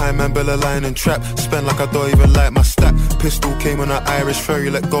 More time and Bella line and trap. Spend like I don't even like my stack. Pistol came on an Irish ferry,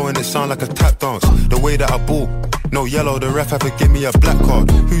 let go and it sound like a tap dance. The way that I bought, no yellow, the ref had to give me a black card.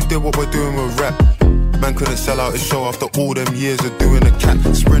 Who did what we're doing with rap? Man couldn't sell out his show after all them years of doing a cat.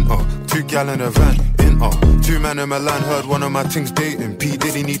 Sprinter, 2 gal in a van, inter. 2 man in Milan, heard one of my things dating. P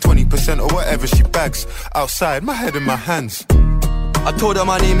Diddy need 20% or whatever she bags. Outside, my head in my hands. I told her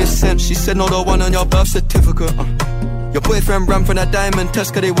my name is Sam, she said no, the one on your birth certificate. Your boyfriend ran from that diamond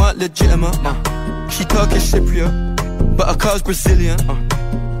test cause they weren't legitimate. She Turkish Cypriot, but her car's Brazilian.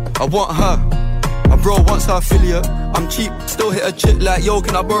 I want her, my bro wants her affiliate. I'm cheap, still hit a chick like yo,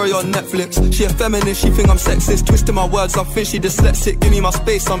 can I borrow your Netflix? She a feminist, she think I'm sexist, twisting my words, I think she dyslexic. Give me my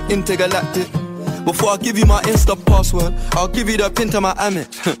space, I'm intergalactic. Before I give you my Insta password, I'll give you the pin to my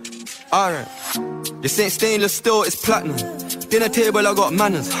Amex. Alright, this ain't stainless steel, it's platinum. Dinner table, I got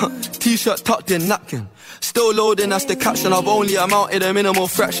manners. T-shirt tucked in, napkin. Still loading, that's the caption. I've only amounted a minimal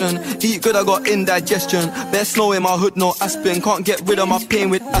fraction. Eat good, I got indigestion. Bare snow in my hood, no aspirin. Can't get rid of my pain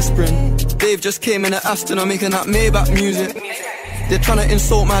with aspirin. Dave just came in at Aston, I'm making that Maybach music. They're trying to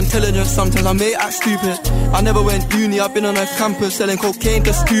insult my intelligence, sometimes I may act stupid. I never went uni, I've been on a campus selling cocaine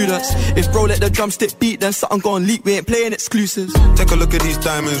to students. If bro let the drumstick beat, then something gon' leak, we ain't playing exclusives. Take a look at these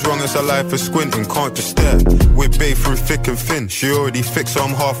diamonds, wrong as her life is squinting, can't just stare. We're bae through thick and thin, she already fixed so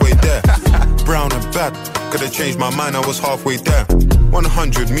I'm halfway there. Brown and bad, could've changed my mind, I was halfway there.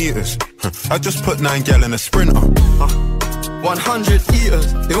 100 meters, I just put 9 gal in a sprinter. 100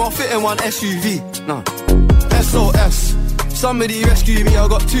 eaters, they won't fit in one SUV, no. SOS, somebody rescue me, I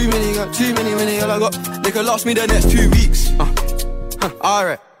got too many, I got, they could last me the next 2 weeks.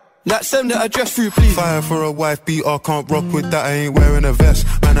 Alright. Like send the address through please. Fire for a wife beater, can't rock with that, I ain't wearing a vest.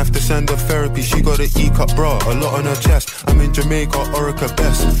 Man have to send her therapy, she got an E-cup bra, a lot on her chest. I'm in Jamaica, Orica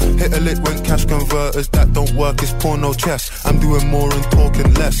best. Hit a lick when cash converters, that don't work, it's porno chess. I'm doing more and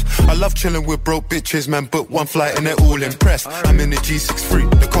talking less. I love chilling with broke bitches, man, book one flight and they're all impressed. I'm in the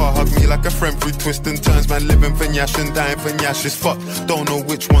G63, the car hugged me like a friend through twists and turns. Man living for Nyash and dying for Nyash is fucked. Don't know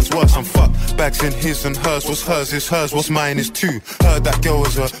which one's worse, I'm fucked. Bags in his and hers, what's hers is hers, what's mine is too. Heard that girl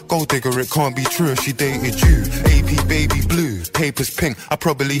was a gold digger, it can't be true if she dated you. AP baby blue, papers pink, I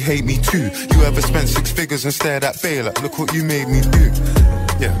probably hate me too. You ever spent 6 figures and stared at Bae like, look what you made me do.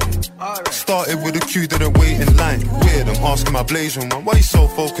 Yeah. Started with a queue, didn't wait in line. Weird, I'm asking my Blasian man, why you so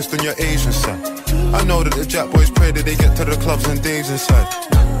focused on your Asian side? I know that the Jack boys pray that they get to the clubs and Dave's inside.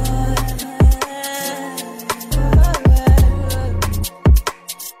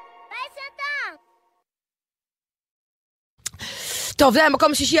 טוב, זה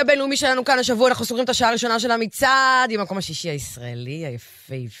המקום השישי הבינלאומי שלנו כאן השבוע, אנחנו סוגרים את השעה הראשונה של המצעד, עם המקום השישי הישראלי,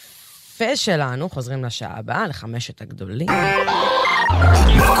 היפהפה שלנו, חוזרים לשעה הבאה, לחמשת הגדולים.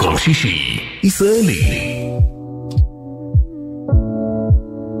 מקום שישי, ישראלי.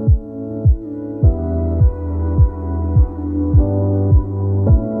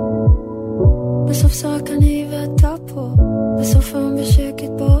 בסוף שרק אני ואתה פה, בסוף היום בשקט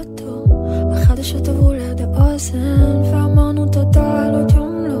באוטו,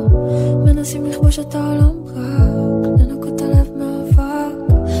 מנסים לכבוש את העולם רק לנקות את הלב מאבק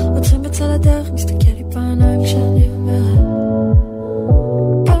עוצרים בצד הדרך מסתכל לי בעיניים כשאני אומרת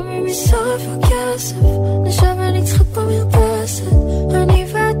גם אם ישרף הכסף נשב ונצחק במרפסת אני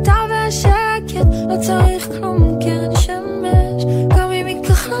ואתה והשקט לא צריך כלום כי אני שמש גם אם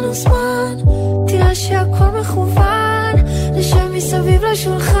ייקח לנו זמן תראה שהכל מכוון נשב מסביב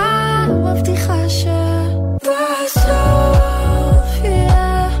לשולחן מבטיחה שבסוף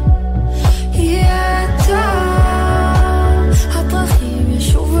יהיה טוב הפרחים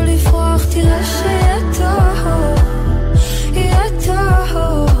ישובו לפרוח תראה שיהיה טוב יהיה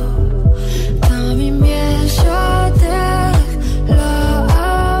טוב גם אם יש עוד דרך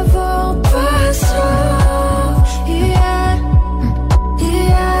לעבור בסוף יהיה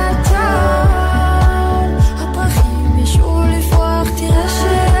טוב הפרחים ישובו לפרוח תראה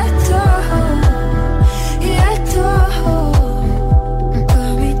שיהיה טוב יהיה טוב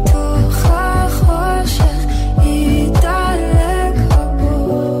גם מתוך החושך ידלק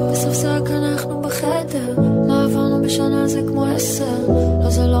הבור בסוף זה רק אנחנו בחדר מה עברנו בשנה זה כמו 10 לא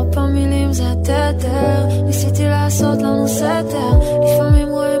זה לא פעם מילים זה התדר ניסיתי לעשות לנו סתר לפעמים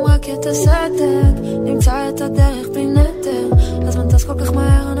רואים רק את הסתק נמצא את הדרך בלי נתר הזמן טס כל כך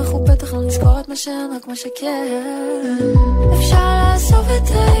מהר אנחנו בטח לא נזכור את מה שאין רק מה שכן אפשר לעשות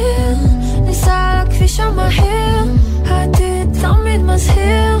את העיר ניסע על הכביש המהיר העתיד תמיד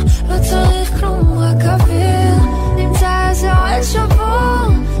מזהיר לא צריך כלום רק אוויר נמצא איזה אוהל שבור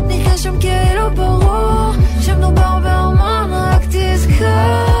נקרא שם כאילו ברור שמדובר בהרמון רק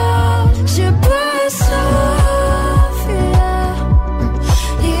תזכר שבסוף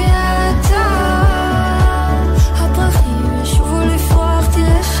יהיה טוב הפרחים ישובו לפרוח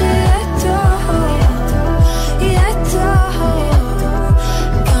תראה שיהיה טוב יהיה טוב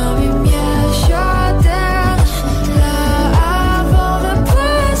גם אם יש עוד דרך לעבור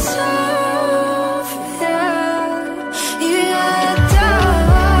ובסוף יהיה טוב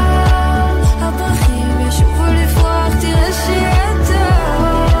הפרחים ישובו לפרוח תראה שיהיה טוב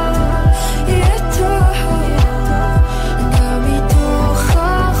יהיה טוב גם מתוך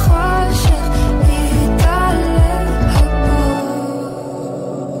החושך יתעלה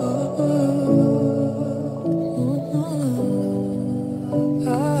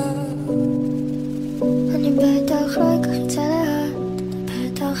אני בטח לא אקח את זה לאט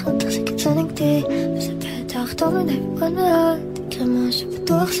בטח לא תחזיק את זה נגדי וזה בטח טוב מדי מאוד מאוד יקרה משהו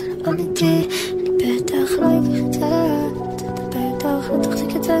בטוח זה לא אמיתי אני בטח לא אקח את זה לאט בטח לא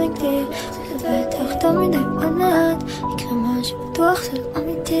תחזיק את זה נגדי זה בטח טוב מדי מאוד מאוד יקרה משהו בטוח זה לא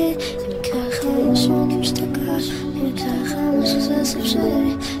אמיתי זה מקרה אחר משהו אני משתגע זה מקרה אחר משהו זה הסוף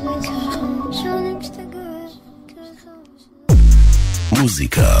שלי זה מקרה אחר משהו אני משתגע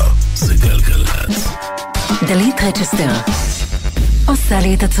מוזיקה זה גלגלצ. דלית רצ'שטר עושה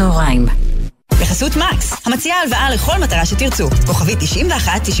לי את הצהריים. בחסות מקס, המציעה הלוואה לכל מטרה שתרצו. כוכבית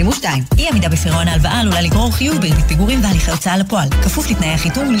 9192. אי עמידה בפירעון ההלוואה עלולה לגרור חיוב בריבית פיגורים והליכי הוצאה לפועל. כפוף לתנאי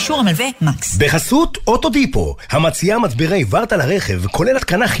החיתום ולאישור המלווה מקס. בחסות אוטודיפו, המציעה מצברי ורטה לרכב, כולל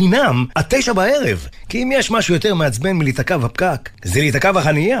התקנה חינם עד 9 בערב. כי אם יש משהו יותר מעצבן מלהיתקע בפקק, זה להיתקע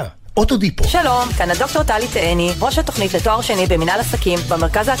בחנייה. אוטודיפו. שלום, כאן הדוקטור דלית, ראש התוכנית לתואר שני במנהל עסקים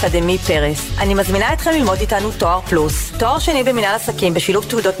במרכז האקדמי פרס. אני מזמינה אתכם ללמוד איתנו תואר פלוס. תואר שני במנהל עסקים בשילוב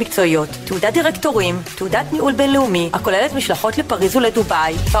תעודות מקצועיות, תעודת דירקטורים, תעודת ניהול בינלאומי, הכוללת משלחות לפריז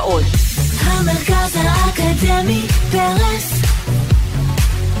ולדובאי, ועוד. המרכז האקדמי פרס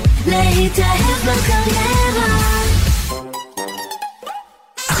להתאהב בקריירה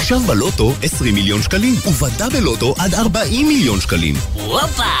עכשיו בלוטו 20 מיליון שקלים, ובדה בלוטו עד 40 מיליון שקלים.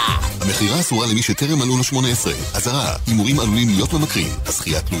 וופה! המחירה אסורה למי שטרם מלאו לו 18. אזהרה, הימורים עלולים להיות ממכרים.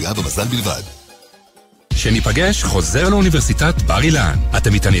 הזכייה תלויה במזל בלבד. שניפגש חוזר לאוניברסיטת בר אילן.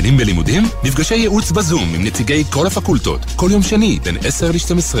 אתם מתעניינים בלימודים? מפגשי ייעוץ בזום עם נציגי כל הפקולטות. כל יום שני בין 10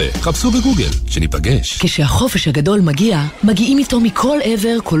 ל-12. חפשו בגוגל. שניפגש. כשהחופש הגדול מגיע, מגיעים איתו מכל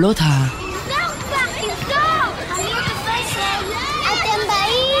עבר קולות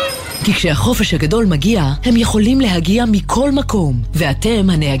כי כשהחופש הגדול מגיע, הם יכולים להגיע מכל מקום, ואתם,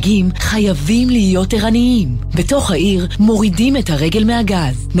 הנהגים, חייבים להיות ערניים. בתוך העיר מורידים את הרגל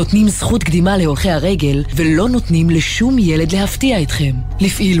מהגז, נותנים זכות קדימה להולכי הרגל, ולא נותנים לשום ילד להפתיע אתכם.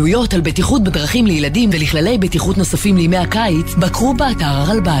 לפעילויות על בטיחות בדרכים לילדים ולכללי בטיחות נוספים לימי הקיץ, בקרו באתר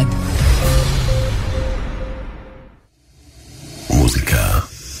הרלב"ד. מוזיקה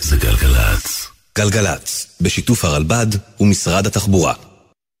זה גלגלצ. גלגלצ, בשיתוף הרלב"ד ומשרד התחבורה.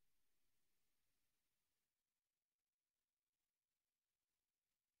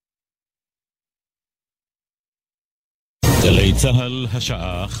 גלי צהל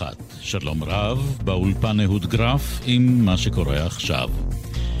השעה 1. שלום רב, באולפן אהוד גרף עם מה שקורה עכשיו.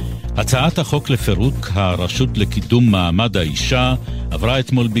 הצעת החוק לפירוק הרשות לקידום מעמד האישה עברה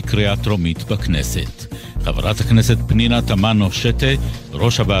אתמול בקריאה טרומית בכנסת. חברת הכנסת פנינה תמנו שטה,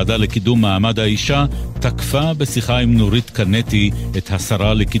 ראש הוועדה לקידום מעמד האישה, תקפה בשיחה עם נורית קנטי את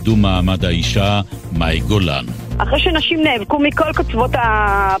השרה לקידום מעמד האישה, מאי גולן. אחרי שנשים נאבקו מכל קצוות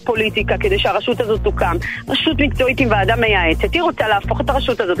הפוליטיקה כדי שהרשות הזאת תוקם, רשות מקצועית עם ועדה מייעצת, היא רוצה להפוך את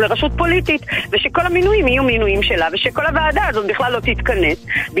הרשות הזאת לרשות פוליטית, ושכל המינויים יהיו מינויים שלה, ושכל הוועדה הזאת בכלל לא תתכנס,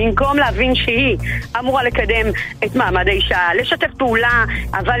 במקום להבין שהיא אמורה לקדם את מעמד האישה, לשתף פעולה,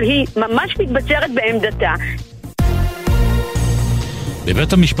 אבל היא ממש מתבצרת בעמדתה.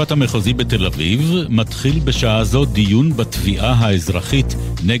 בבית המשפט המחוזי בתל אביב מתחיל בשעה זו דיון בתביעה האזרחית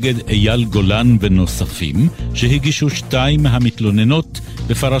נגד אייל גולן ונוספים שהגישו 2 מהמתלוננות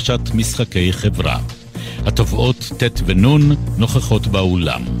בפרשת משחקי חברה. התובעות ט' ונון נוכחות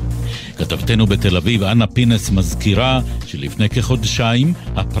באולם. כתבתנו בתל אביב אנה פינס מזכירה שלפני כחודשיים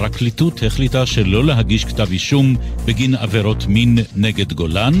הפרקליטות החליטה שלא להגיש כתב אישום בגין עבירות מין נגד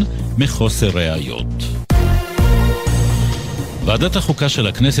גולן מחוסר ראיות. ועדת החוקה של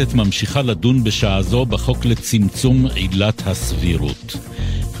הכנסת ממשיכה לדון בשעה זו בחוק לצמצום עילת הסבירות.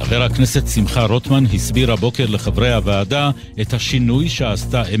 חבר הכנסת שמחה רוטמן הסביר הבוקר לחברי הוועדה את השינוי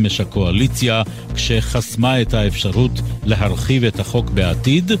שעשתה אמש הקואליציה כשחסמה את האפשרות להרחיב את החוק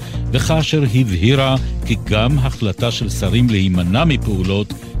בעתיד, וכאשר הבהירה כי גם החלטה של שרים להימנע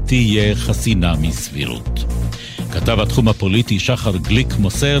מפעולות תהיה חסינה מסבירות. כתב התחום הפוליטי שחר גליק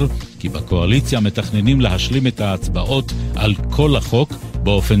מוסר כי בקואליציה מתכננים להשלים את ההצבעות על כל החוק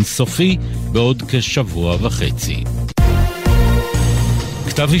באופן סופי בעוד כשבוע וחצי.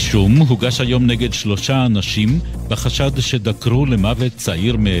 כתב אישום הוגש היום נגד 3 אנשים בחשד שדקרו למוות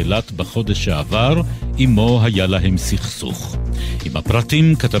צעיר מאילת בחודש שעבר, עמו היה להם סכסוך. עם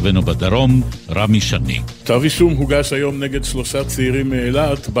הפרטים כתבנו בדרום, רמי שני. כתב אישום הוגש היום נגד 3 צעירים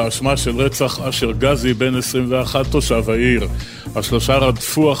מאילת באשמה של רצח אשר גזי בן 21 תושב העיר. 3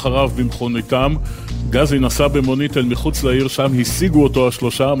 רדפו אחריו במכוניתם. גזי נסע במונית אל מחוץ לעיר, שם השיגו אותו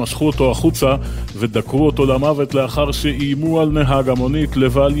 3, משכו אותו החוצה ודקרו אותו למוות לאחר שאיימו על נהג המונית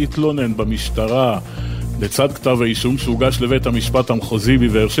לבל יתלונן במשטרה. לצד כתב האישום שהוגש לבית המשפט המחוזי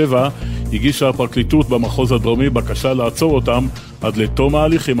בבאר שבע, הגישה הפרקליטות במחוז הדרומי בקשה לעצור אותם עד לתום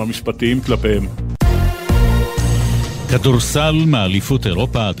ההליכים המשפטיים כלפיהם. כדורסל מאליפות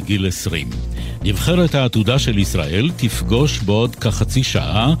אירופה עד גיל 20. נבחרת העתודה של ישראל תפגוש בעוד כחצי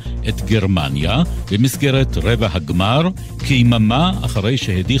שעה את גרמניה במסגרת רבע הגמר, כיממה אחרי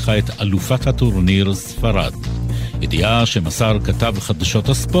שהדיחה את אלופת הטורניר ספרד. ידיעה שמסר כתב חדשות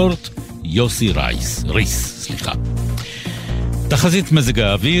הספורט יוסי ריס. תחזית מזג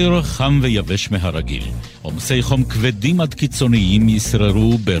האוויר חם ויבש מהרגיל. עומסי חום כבדים עד קיצוניים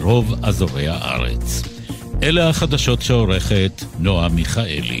ישררו ברוב אזורי הארץ. אלה החדשות שעורכת נועה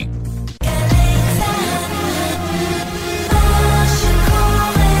מיכאלי.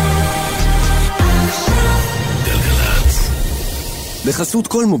 בחסות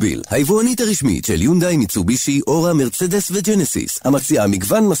כל מוביל, היבואנית הרשמית של יונדאי, מיצובישי, אורה, מרצדס וג'נסיס, המציעה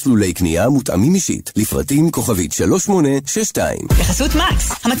מגוון מסלולי קנייה מותאמים אישית, לפרטים כוכבית 3862. בחסות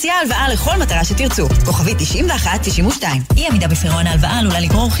מקס, המציעה הלוואה לכל מטרה שתרצו, כוכבית 9192. אי עמידה בפירעון ההלוואה עלולה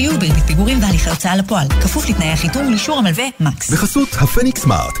לגרור חיוב בריבית פיגורים והליכי הוצאה לפועל, כפוף לתנאי החיתום ולאישור המלווה מקס. בחסות הפניקס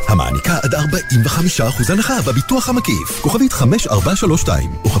סמארט, המעניקה עד 45% הנחה בביטוח המקיף, כוכבית 5432,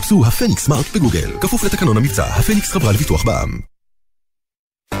 או חפשו הפניקס סמארט בגוגל, כפוף לתקנון המבצע. הפניקס חברה לביטוח בע"מ.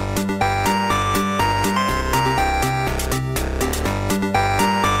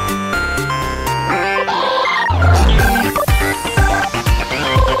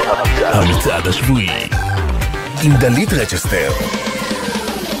 המצעד השבועי עם דלית רצ'שטר.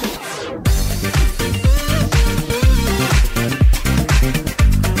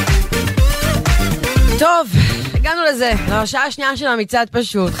 טוב, הגענו לזה, לשעה השנייה של המצעד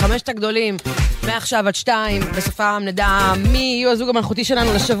פשוט. 5 הגדולים, מעכשיו עד 2. בסופם נדע מי יהיו הזוג המלכותי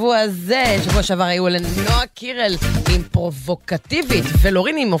שלנו לשבוע הזה. שבוע שעבר היו לנועה קירל עם פרובוקטיבית,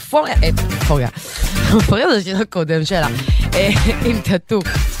 ולורין עם אופוריה. אופוריה זה השיר הקודם שלה, עם טאטו.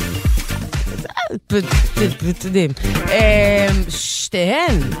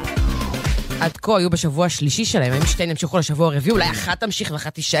 שתיהן עד כה היו בשבוע השלישי שלהם. האם שתיהן ימשיכו לשבוע הרביעי? אולי אחת תמשיך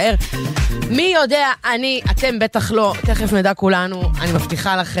ואחת תישאר? מי יודע? אתם בטח לא. תכף נדע כולנו, אני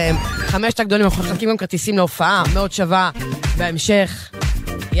מבטיחה לכם. 5 הגדולים, אנחנו מחלקים גם כרטיסים להופעה מאוד שווה בהמשך.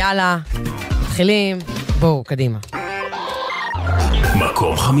 יאללה, מתחילים. בואו, קדימה.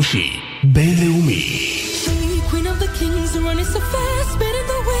 מקום 5 בינלאומי. Queen of the kings and running so fast, spinning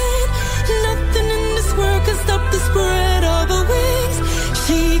the wind. Nothing in this world can stop the spread of her wings.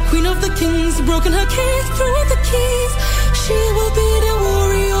 She, queen of the kings, broken her cage, threw the keys. She will be the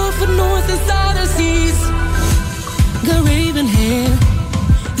warrior for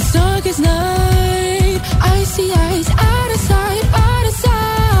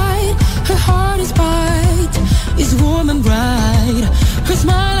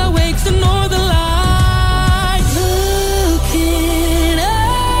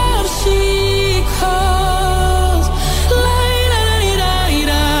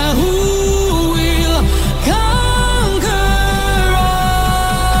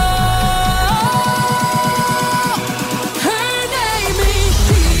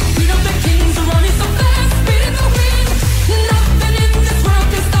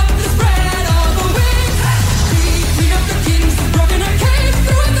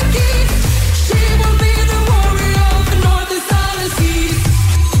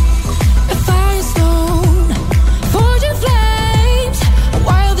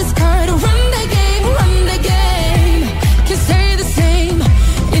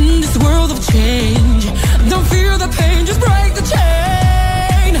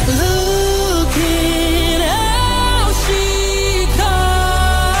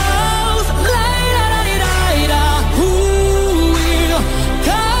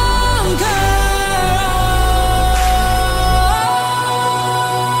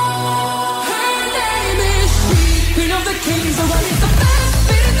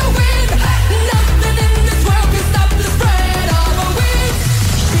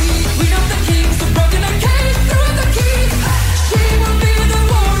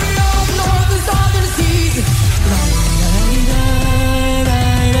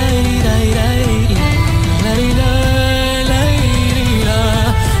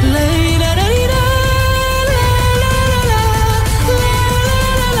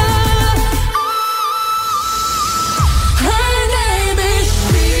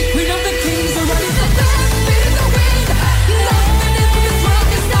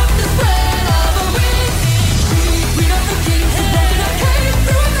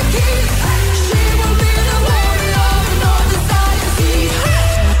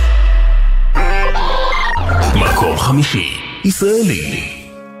ישראלי.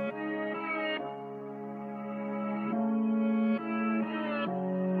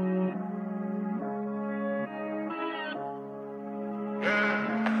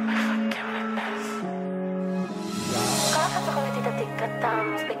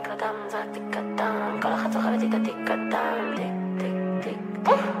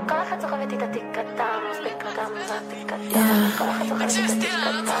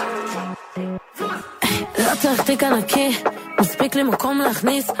 לא צריך תיק ענקי, מספיק לי מקום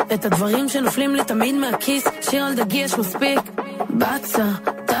להכניס את הדברים שנופלים לי תמיד מהכיס. שיר על דגי יש מספיק, בצע,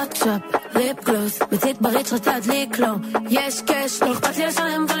 טאצ'אפ, ליפ גלוס, מצית בריץ' רצה להדליק לו. יש קש, לא אכפת לי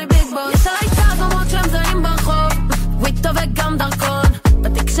לשלם כל ביג בוס. יש עליי תגומות שהם זרים ברחוב, וויטו וגם דרכון,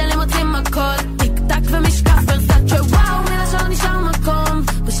 בתיק שלי מוצאים הכל, טיק טק ומשקף ורסאצ'ה. וואו, מילה שלא נשאר מקום,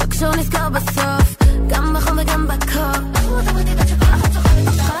 בשקשור נסגר בסוף, גם בחום וגם בקור.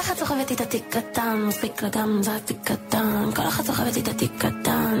 כל אחת סוחבת איתה תיק קטן, מספיק לה גם זה תיק קטן. כל אחת סוחבת איתה תיק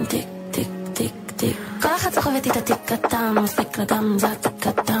קטן, תיק תיק תיק תיק. כל אחת סוחבת איתה תיק קטן, מספיק לה גם זה תיק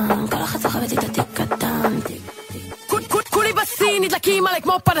קטן. כל אחת סוחבת איתה תיק קטן, תיק תיק. כולי בסין, נדלקים עלי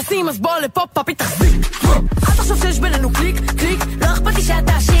כמו פנסים, אז בוא לפה פאפי תחזיק. אל תחשוב שיש בינינו קליק, קליק, לא אכפת לי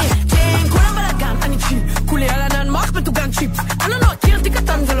שאתה עשיר. כן, כולם בלגן, אני צ'יל, כולי על ענן מוח מטוגן צ'יפס. אני לא אכיר תיק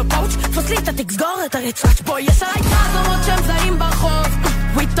קטן ולא פאוץ', תפוס לי את התיק, סגור את הרצ'שטר. בוא, יש עליי תגומות שהם זרים ברחוב,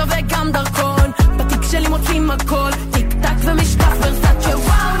 וויטו וגם דרכון, בתיק שלי מוצאים הכל, טיק טק ומשקף ורסאצ'ה.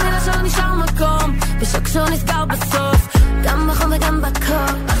 וואו, מילה שלא נשאר מקום, בשקשור נסגר בסוף, גם בחום וגם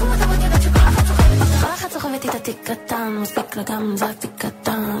בקור. כל אחת סוחבת איתה תיק קטן, מספיק לה גם זה תיק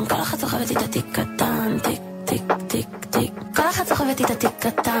קטן. כל אחת סוחבת איתה תיק קטן, תיק תיק תיק תיק. כל אחת סוחבת איתה תיק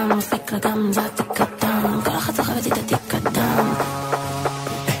קטן, מספיק לה גם זה תיק קטן. כל אחת סוחבת איתה תיק קטן.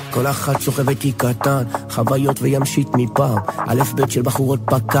 כל אחת סוחבת תיק קטן, חוויות וימשית מפעם, א' ב' של בחורות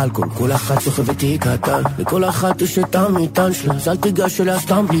פקל. כל אחת סוחבת תיק קטן, לכל אחת יש את המטען שלה, אז אל תיגש אליה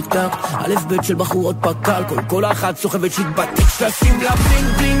סתם בלי טק. א' ב' של בחורות פקל, כל אחת סוחבת שיט בתיק שלה. שים לה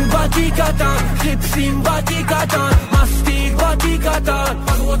בלינג בלינג בתיק קטן, קליפסים בתיק קטן, מסטיק בתיק קטן.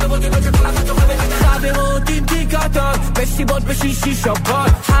 בחורות עבודות שכל אחת סוחבת חברות עם תיק קטן, בסיבות בשישי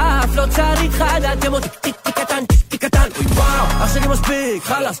שבת, האף לא צריך חדה, כמו תיק תיק תיק קטן, תיק קטן. אוי וואו, אח שלי מספיק,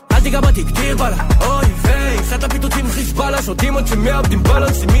 חלס, אל תיגע בתיק, תיר בלה. אוי ויי, סעת הפיתוצים חיזבאללה, שותים עד שמאבדים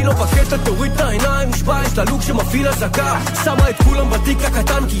בלנס. מי לא בקטע, תוריד את העיניים, נשבע, יש לה לוק שמפעיל הזקה, שמה את כולם בתיק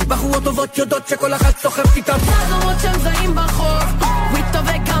הקטן, כי בחורות טובות יודעות שכל אחת סוחבת איתם. תגומות שהם זרים ברחוב, וויטו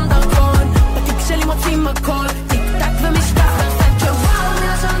וגם דרכון, בתיק שלי מוצאים הכל, טיק טק ומשקף ורסאצ'ה. וואו,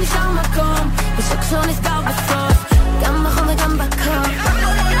 מילה שלא נשאר מקום, בשקשור נסגר בסוף, גם בחום וגם בקור.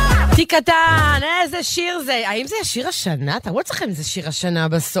 תיק קטן, איזה שיר זה? האם זה השיר השנה? תראו אצלכם זה שיר השנה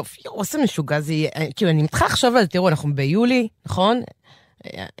בסוף. עושה משוגע, זה יהיה... כאילו, אני מתחילה עכשיו על, תראו, אנחנו ביולי, נכון?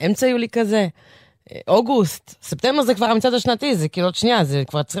 אמצע יולי כזה. אוגוסט, ספטמבר זה כבר המצעד השנתי, זה כאילו עוד שנייה, זה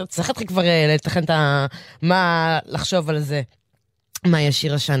כבר צריך להתחיל כבר לתכן מה לחשוב על זה. מה יהיה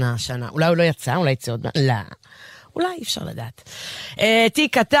שיר השנה? אולי הוא לא יצא, אולי יצא עוד... לא. אולי אי אפשר לדעת.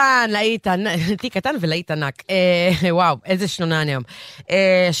 תיק קטן ולהיט ענק. וואו, איזה שנונה אני היום.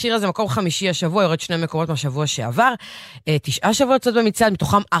 השיר הזה מקום 5 השבוע, יורד 2 מקומות מהשבוע שעבר. 9 שבועות צוד במצעד,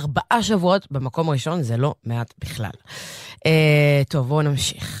 מתוכם 4 שבועות במקום הראשון, זה לא מעט בכלל. טוב, בואו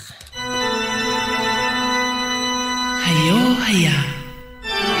נמשיך. היה.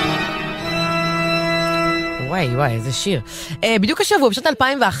 וואי, איזה שיר. בדיוק השבוע, בשנת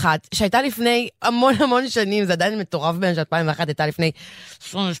 2001, שהייתה לפני המון שנים, זה עדיין מטורף בין שנת 2001, הייתה לפני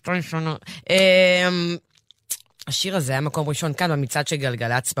 22 שנה. השיר הזה היה מקום ראשון כאן במצעד של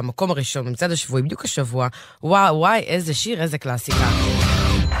גלגלצ, במקום הראשון, במצעד השבועי, בדיוק השבוע. וואי, איזה שיר, איזה קלאסיקה.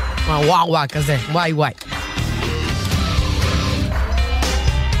 וואו, כזה, וואי.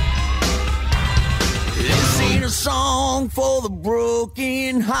 This ain't a song for the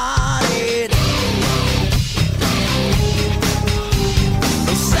broken hearted.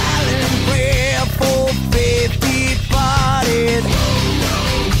 A silent prayer for faith departed.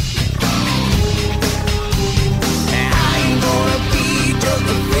 I ain't gonna be just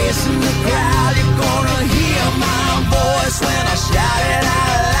a face in the crowd. You're gonna hear my voice when I shout it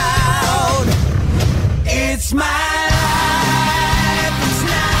out loud. It's my life, it's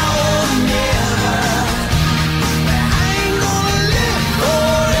now or never. I ain't gonna live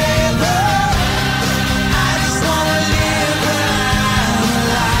forever. I just wanna live when I'm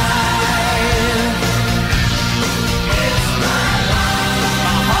alive. It's my life.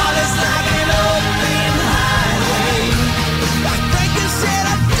 My heart is like an open highway. I think I said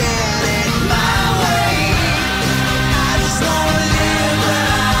I did it my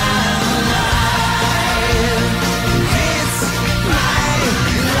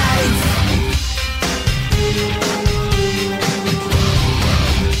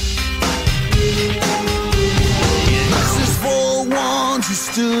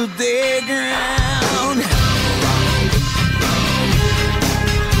to the ground.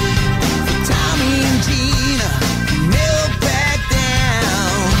 For Tommy and Gina, never back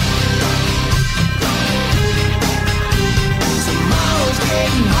down. Tomorrow's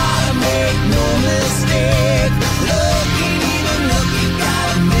getting harder, make no mistake. Looking even look, you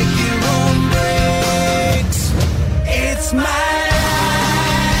gotta make your own breaks. It's my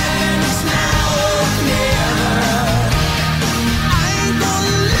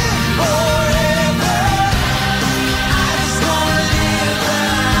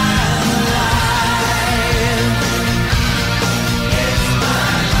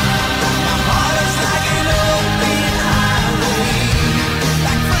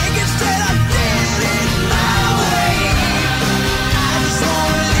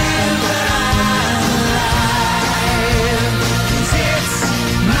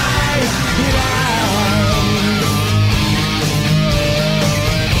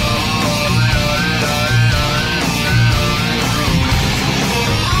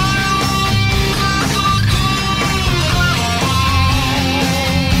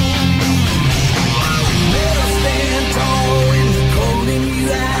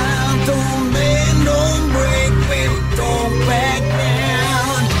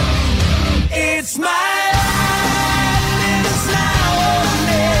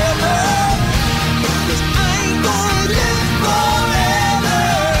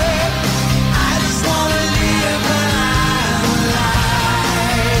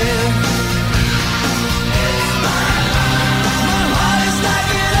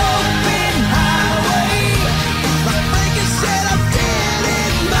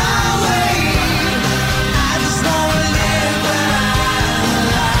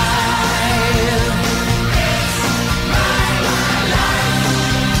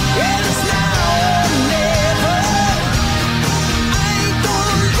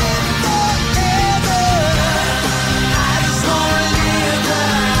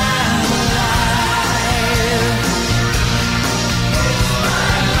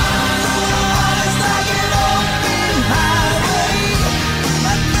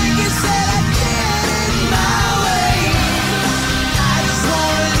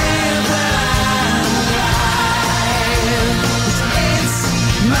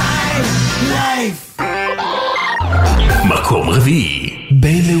מקום רביעי,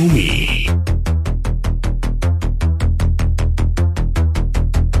 בינלאומי.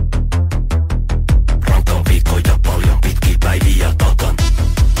 Viikkoja paljon pitkiä päiviä takan.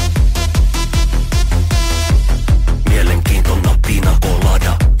 Mielenkiintona pina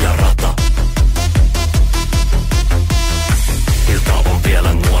colada ja rata. Ilta on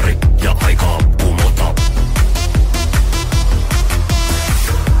vielä nuori ja aikaa kumota.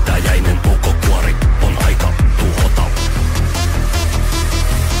 Tää jäinen pukokuori on aika tuhota.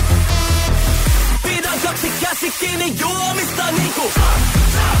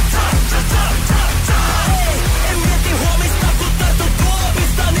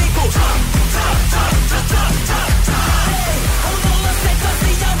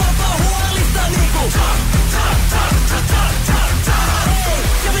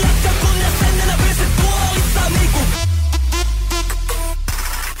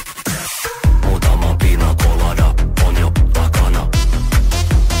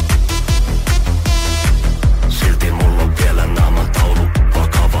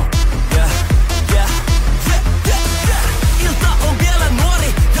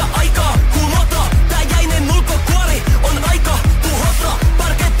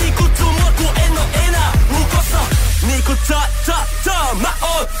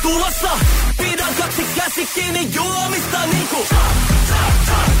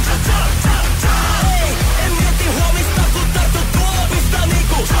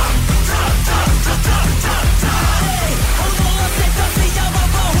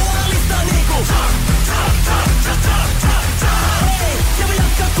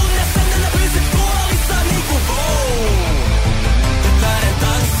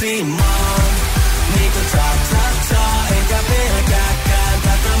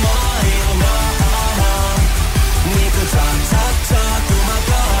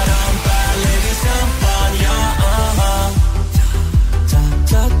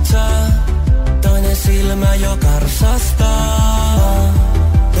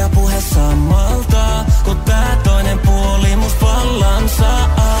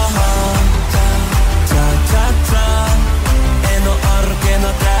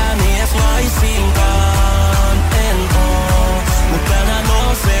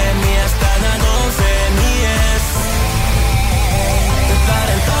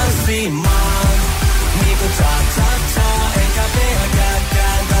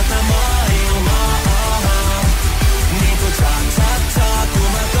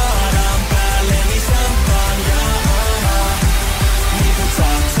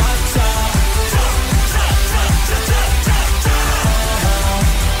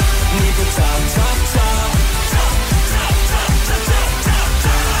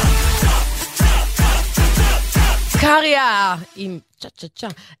 קריה עם צ'ה.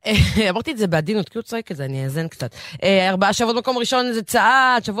 אמרתי את זה בעדינות, כי הוא צועק את זה, אני אאזן קצת. 4 שבועות מקום ראשון זה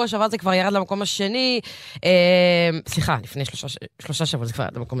צעד, שבוע שעבר זה כבר ירד למקום השני, סליחה, לפני 3 שבועות זה כבר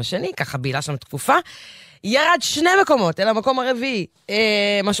ירד למקום השני, ככה בעילה שם תקופה. ירד 2 מקומות, אל המקום הרביעי.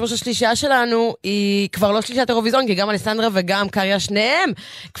 משמעות השלישייה שלנו היא כבר לא שלישיית אירוויזיון, כי גם אלסנדרה וגם קריה שניהם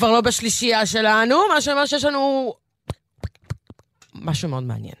כבר לא בשלישייה שלנו, מה שאומר שיש לנו משהו מאוד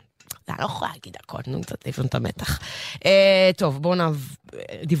מעניין. אני לא יכולה להגיד הכל, נו קצת לפעמים את המתח. טוב, בואו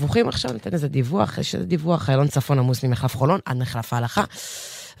דיווחים עכשיו, ניתן איזה דיווח, יש איזה דיווח, איילון צפון עמוס ממחלף חולון, עד מחלף ההלכה,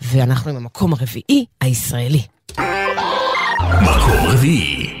 ואנחנו עם המקום הרביעי, הישראלי. מקום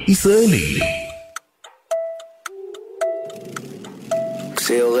רביעי, ישראלי.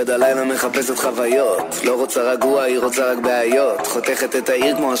 כשיורד הלילה מחפשת חוויות, לא רוצה רגוע, היא רוצה רק בעיות, חותכת את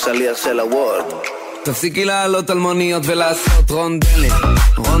העיר כמו השליח של הוולד. תפסיקי לעלות על מוניות ולעשות רונדלים,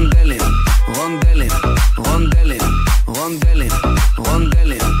 רונדלים, רונדלים, רונדלים, רונדלים,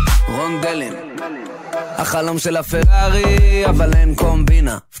 רונדלים, רונדלים. החלום של הפרארי, אבל אין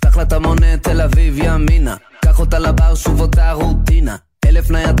קומבינה, פתח לה את המונה תל אביב ימינה, קח אותה לבר שוב אותה רוטינה, 1000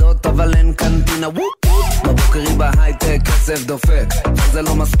 ניידות אבל אין קנטינה. בבוקר היא בהייטק, כסף דופק, זה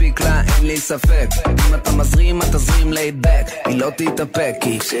לא מספיק לה, אין לי ספק, אם אתה מזרים, אתה זרים ליידבק, היא לא תתאפק,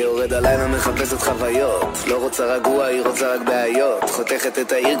 כי כשיורד הלילה מחפשת חוויות, לא רוצה רגוע, היא רוצה רק בעיות, חותכת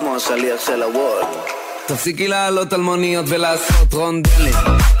את העיר כמו השליח של הוולד. תפסיקי לעלות על מוניות ולעשות רונדלים,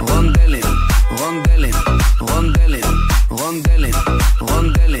 רונדלים, רונדלים, רונדלים, רונדלים,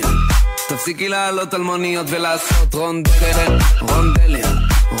 רונדלים. תפסיקי לעלות על מוניות ולעשות רונדלים, רונדלים,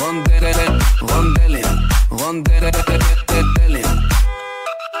 רונדלים, רונדלים, רונדלים.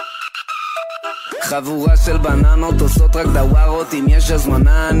 חבורה של בננות עושות רק דווארות, אם יש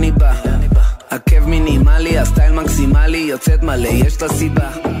הזמנה אני בא, עקב מינימלי, הסטייל מקסימלי, יוצאת מלא, יש לה סיבה,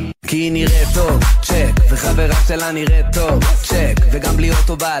 כי היא נראית טוב, צ'ק, וחברה שלה נראית טוב, צ'ק, וגם בלי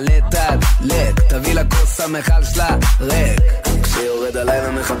אוטו בעלת לק, תביא לה כוס המחל שלה ריק. כשיורד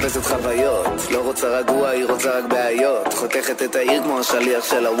הלילה מחפשת חוויות, לא רוצה רגוע, היא רוצה רק בעיות, חותכת את העיר כמו השליח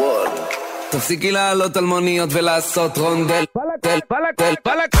של הוולד. תפסיקי לעלות על מוניות ולעשות רונדל,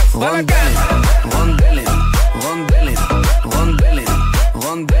 רונדלים, רונדלים, רונדלים, רונדלים,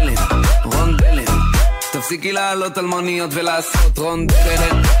 רונדלים, רונדלים. תפסיקי לעלות על מוניות ולעשות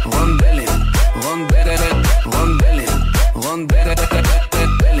רונדלים, רונדלים, רונדלים, רונדלים, רונדלים.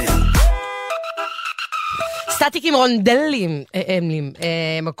 סטטיק עם רונדלים,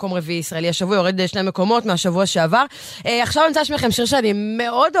 מקום רביעי ישראלי השבוע, יורד 2 מקומות מהשבוע שעבר. עכשיו אני רוצה לשמעכם שיר שאני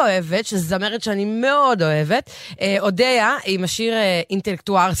מאוד אוהבת, שזמרת שאני מאוד אוהבת, אודיה עם השיר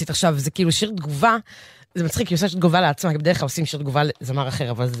אינטלקטוארסית. עכשיו זה כאילו שיר תגובה, זה מצחיק, כי עושה שיר תגובה לעצמה, כי בדרך כלל עושים שיר תגובה לזמר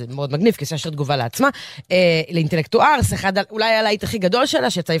אחר, אבל זה מאוד מגניב, כי עושה שיר תגובה לעצמה, לאינטלקטוארס, אחד אולי הלהיט הכי גדול שלה,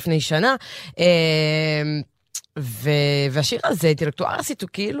 שיצא לפני שנה, והשיר הזה, אינטלקטוארסית, הוא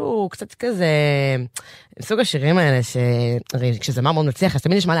כאילו קצת כזה, סוג השירים האלה, כשזמר מאוד מצליח, אז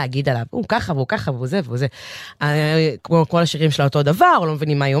תמיד יש מה להגיד עליו, הוא ככה והוא ככה והוא זה והוא זה, כמו כל השירים שלה אותו דבר, או לא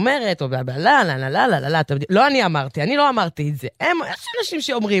מבינים מה היא אומרת, או לא אני אמרתי, אני לא אמרתי את זה, יש אנשים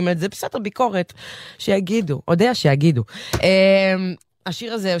שאומרים את זה, בסדר ביקורת, שיגידו, יודע שיגידו.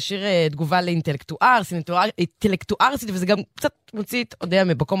 השיר הזה הוא שיר תגובה לאינטלקטוארסית, וזה גם קצת מוציא את אודיה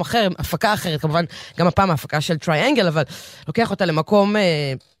ממקום אחר, הפקה אחרת, כמובן גם הפעם ההפקה של טריאנגל, אבל לוקח אותה למקום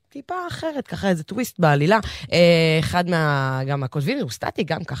טיפה אחרת, ככה איזה טוויסט בעלילה. אחד גם הכותבים, הוא סטטי,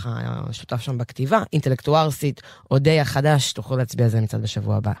 גם ככה שותף שם בכתיבה, אינטלקטוארסית, אודיה חדש, תוכלו להצביע זה מצד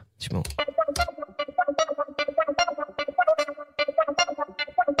בשבוע הבא. תשמעו.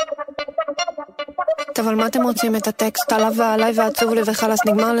 אבל מה אתם רוצים? את הטקסט עליו ועליי ועצוב לי וחלס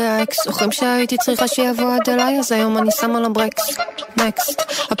נגמר לי האקס, זוכרים שהייתי צריכה שיבוא עד אליי, אז היום אני שם על הברקס נקסט,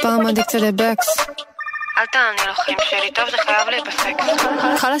 הפעם אדיקציה לבקס, אל תעני לחיים שלי, טוב זה חייב להיפסק.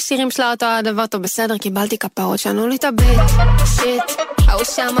 כל השירים שלה אותו הדבר טוב בסדר, קיבלתי כפרות שענו לי את הביט שיט, ההוא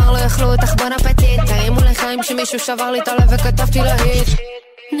שאמר לא יכלו אותך בון אפתית, תאימו לחיים שמישהו שבר לי את הלב וכתבתי להיט,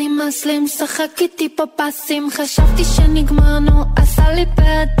 נמאס לי משחק איתי פה פסים, חשבתי שנגמרנו, עשה לי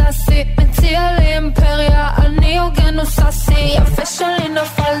פרטסי, מציע לי אימפריה, אני הוגן וססי, יפה שלי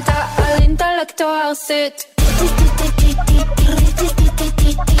נפלת על אינטלקטוארסית.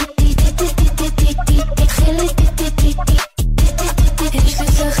 יש לי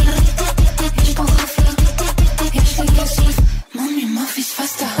שכל, יש פה חפלה, יש לי כסף, ממי מה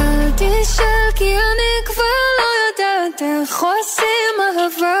פספסת? אל תשאל כי אני כבר לא יודעת איך עושים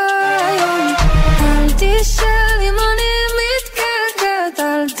אהבה היום, אל תשאל אם אני מתגעגעת,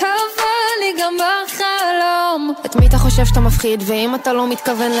 אל תבוא חושב שאתה מפחיד, ואם אתה לא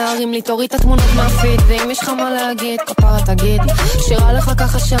מתכוון להרים לי תוריד את התמונות מהפיד, ואם יש לך מה להגיד כפרה תגיד, שירה לך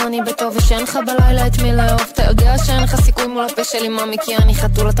ככה שאני בטוב ושאין לך בלילה את מי לאהוב, אתה יודע שאין לך סיכוי מול הפה שלי ממי כי אני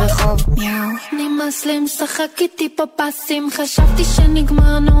חתולת רחוב. נמאס לי משחק איתי פה פסים, חשבתי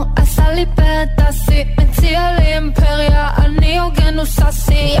שנגמרנו עשה לי פרטסי, מציע לי אימפריה אני הוגן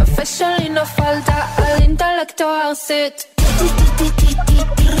וססי, יפה שלי נפלת על אינטלקטו ארסית.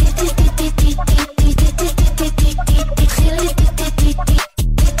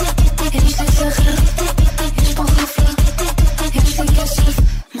 יש לי שכל, יש פה חפלה, יש לי כסף,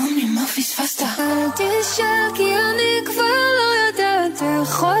 ממי מה פספסת? אל תשאל כי אני כבר לא יודעת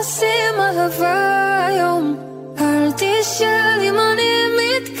איך עושים אהבה היום, אל תשאל אם אני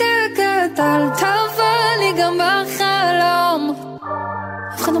מתקקת, אל תבוא לי גם בחלום.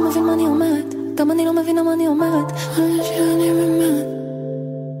 אף אחד לא מבין מה אני אומרת, גם אני לא מבינה מה אני אומרת, אל שאני ממרת.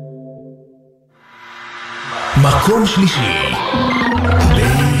 מקום שלישי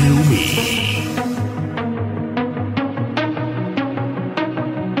בינלאומי.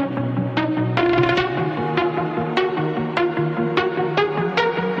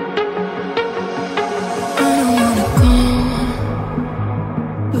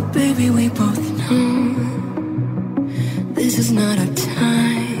 Baby, we both know this is not our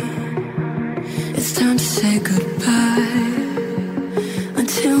time. It's time to say goodbye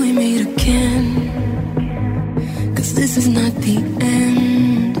until we meet again. 'Cause this is not the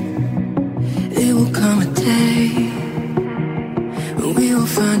end. It will come a day when we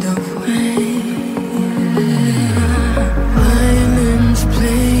will find a way. Violins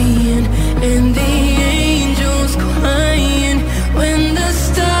playing and the angels crying. When the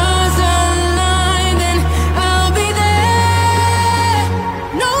stars align, then I'll be there.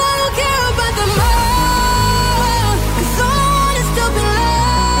 No, I don't care about the moon, 'cause all I want is to be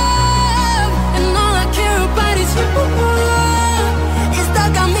loved, and all I care about is you. It's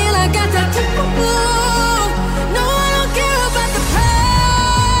stuck on me like a tattoo. No, I don't care about the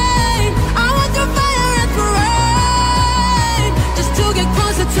pain. I want the fire and the rain, just to get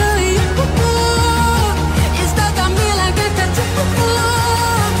closer to you. It's stuck on me like a tattoo.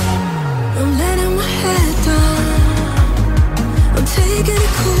 I'm letting my head down, I'm taking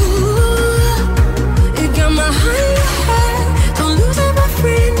it cool. You got my heart in your head, don't lose it my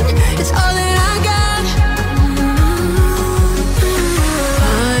friend, it's all that I got.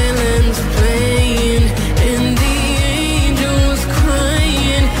 Violins playing and the angels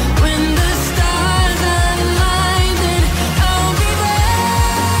crying. When the stars align, then I'll be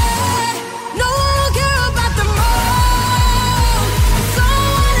there. No, I don't care about the moon, 'cause all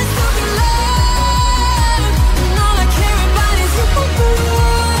I want is to be loved, and all I care about is you.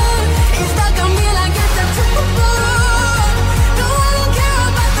 It's stuck on me like a tattoo. No, I don't care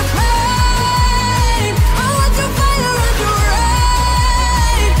about the pain. I want your fire and your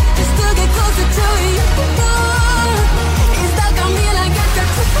rain, just to get closer to you. It's stuck on me like a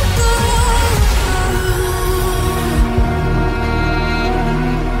tattoo.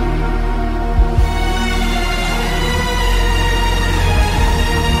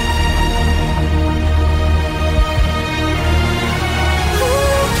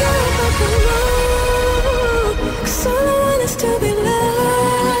 Cause all I want is to be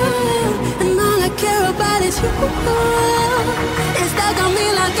loved, and all I care about is you. It's stuck on me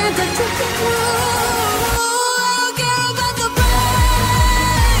like a tattoo. I don't care about the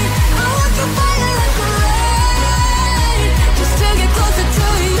pain. I want your fire and the rain, just to get closer to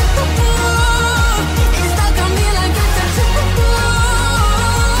you. It's stuck on me like a tattoo.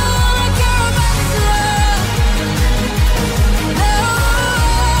 All I care about is love.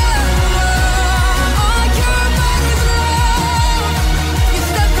 All I care about is love. It's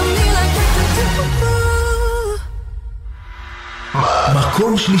stuck on me like a tattoo.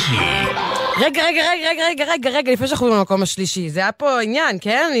 מקום שלישי. רגע, לפני שאנחנו במקום השלישי, זה היה פה עניין,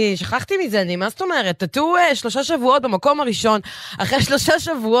 כן? אני שכחתי מזה, מה זאת אומרת? טאטו 3 שבועות במקום הראשון, אחרי 3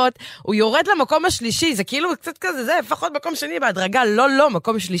 שבועות הוא יורד למקום השלישי, זה כאילו קצת כזה, זה לפחות מקום שני בהדרגה, לא,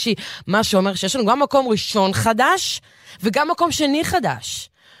 מקום שלישי, מה שאומר שיש לנו גם מקום ראשון חדש, וגם מקום שני חדש,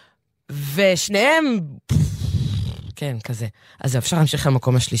 ושניהם, כן, כזה, אז אפשר להמשיך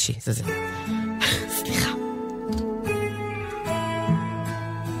למקום השלישי, זה. סליחה.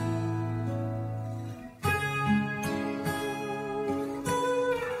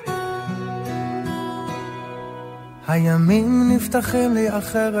 הימים נפתחים לי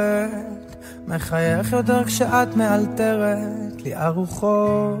אחרת, מחייך יותר כשאת מאלתרת לי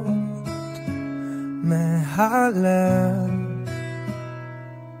ארוחות מהלב.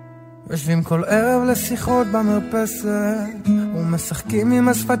 יושבים כל ערב לשיחות במרפסת ומשחקים עם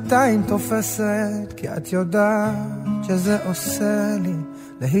השפתיים תופסת, כי את יודעת שזה עושה לי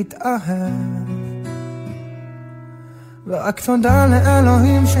להתאהב. ורק תודה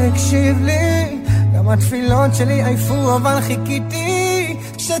לאלוהים שהקשיב לי, גם התפילות שלי עייפו אבל חיכיתי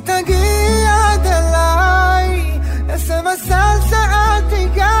שתגיע עד אליי. איזה מזל שאת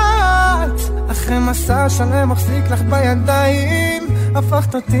הגעת, אחרי מסע שלם מחזיק לך בידיים,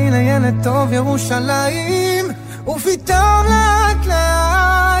 הפכת אותי לילד טוב ירושלים. ופתאום לאט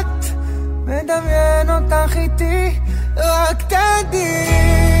לאט מדמיין אותך איתי, רק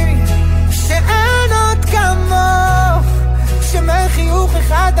תדעי שאין עוד כמוך, שמחיוך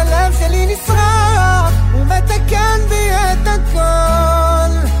אחד הלב שלי נשרף ומתקן בי את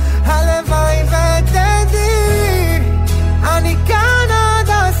הכל. הלוואי ותדעי אני כאן עד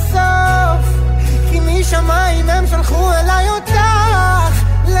הסוף, כי משמיים הם שלחו אליי אותך,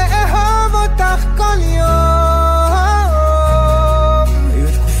 לאהוב אותך כל יום. היו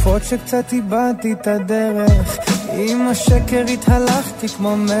תקופות שקצת איבדתי את הדרך, עם השקר התהלכתי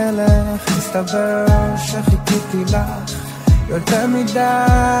כמו מלך, הסתבר שחיכיתי לך יותר מדי,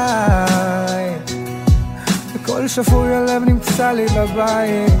 וכל שפוי הלב נמצא לי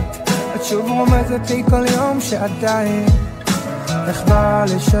בבית, את שוב רומזת לי כל יום שעדיין איך בא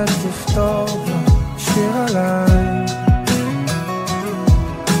לי שתכתוב שיר עליי.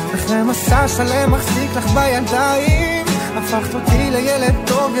 אחרי מסע שלם מחזיק לך בידיים, הפכת אותי לילד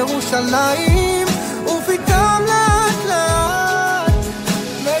טוב ירושלים. ופתאום לאט לאט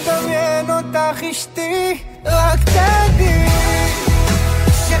מדמיין אותך אשתי, רק תדעי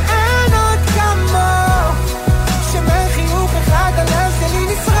שאין עוד כמוך, שמחיוך אחד הלב שלי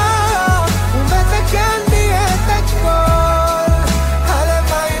נשרף ומתקן בי את הכל.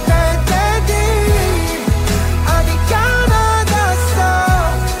 הלוואי ותדעי אני כאן עד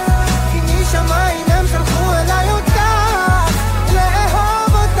הסוף, כי משמיים הם שלחו אליי אותך,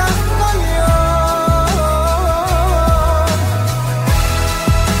 לאהוב אותך כל יום.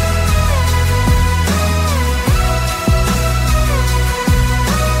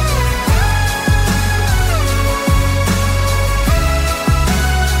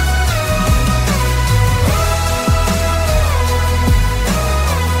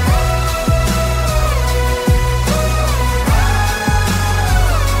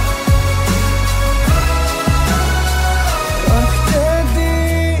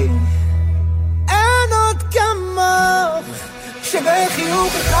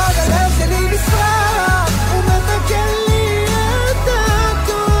 שבחיוך אחד הלב שלי נשרף ומתקן לי את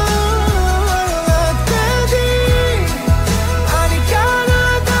הכל. רק תדעי אני כאן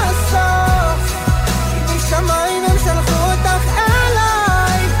עד הסוף, כי משמיים הם שלחו אותך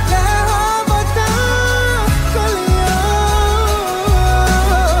אליי, לאהוב אותך כל יום.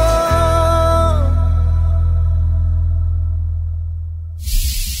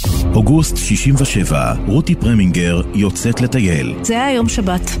 אוגוסט 67, רותי פרמינגר יוצאת לטייל. זה היה יום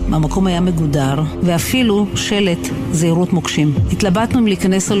שבת, המקום היה מגודר, ואפילו שלט זהירות מוקשים. התלבטנו אם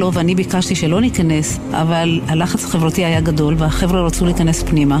להיכנס או לא, ואני ביקשתי שלא ניכנס, אבל הלחץ החברתי היה גדול, והחבר'ה רצו להיכנס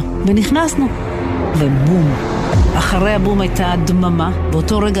פנימה, ונכנסנו. ובום. אחרי הבום הייתה דממה,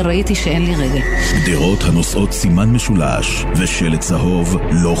 באותו רגע ראיתי שאין לי רגל. גדרות הנושאות סימן משולש, ושלט צהוב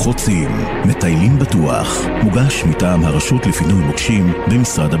לא חוצים. מטיילים בטוח. מוגש מטעם הרשות לפינוי מוקשים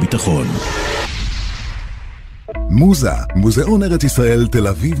במשרד הביטחון. מוזה, מוזיאון ארץ ישראל תל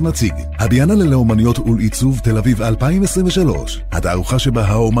אביב מציג הביאנלה לאומניות ולעיצוב תל אביב 2023. התערוכה שבה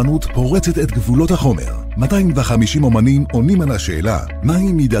האומנות פורצת את גבולות החומר. 250 אומנים עונים על השאלה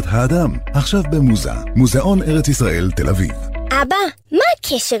מהי מידת האדם. עכשיו במוזה, מוזיאון ארץ ישראל תל אביב. אבא, מה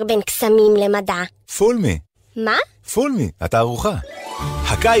הקשר בין קסמים למדע? פולמי. מה? פולמי, התערוכה.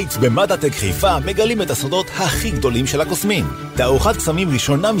 הקיץ במדעטק חיפה מגלים את הסודות הכי גדולים של הקוסמים. תערוכת קסמים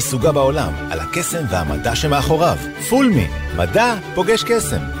ראשונה מסוגה בעולם, על הקסם והמדע שמאחוריו. פולמי, מדע פוגש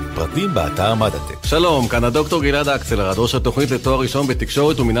קסם. פרטים באתר מדעטק. שלום, כאן הדוקטור גלעד אקסלרד, ראש התוכנית לתואר ראשון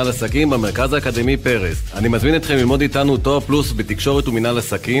בתקשורת ומנהל עסקים במרכז האקדמי פרס. אני מזמין אתכם ללמוד איתנו תואר פלוס בתקשורת ומנהל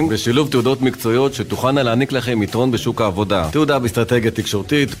עסקים, ושילוב תעודות מקצועיות שתוכלנה להעניק לכם יתרון בשוק העבודה. תעודה באסטרטגיה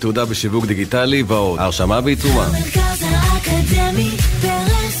תקשורתית, תעודה בשיווק דיגיטלי ועוד. ההרשמה בעיצומה. המרכז האקדמי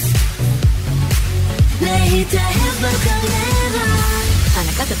פרס, להתאהב בקריירה.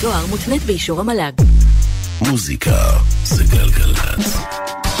 הענקת התואר מותנית באישור המל"ג. מוזיקה זה גלגלצ.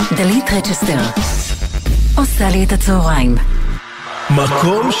 דלית רצ'שטר עושה לי את הצהריים.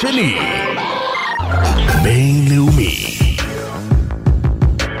 מקום שני בינלאומי.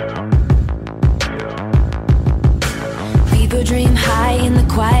 People dream high in the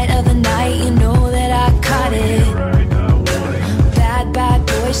quiet of the night. You know that I caught it. Bad, bad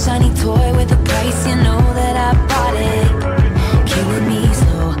boy, shiny toy with a price. You know that I bought it. Killing me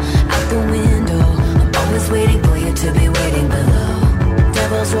slow, out the window. I'm always waiting for you to be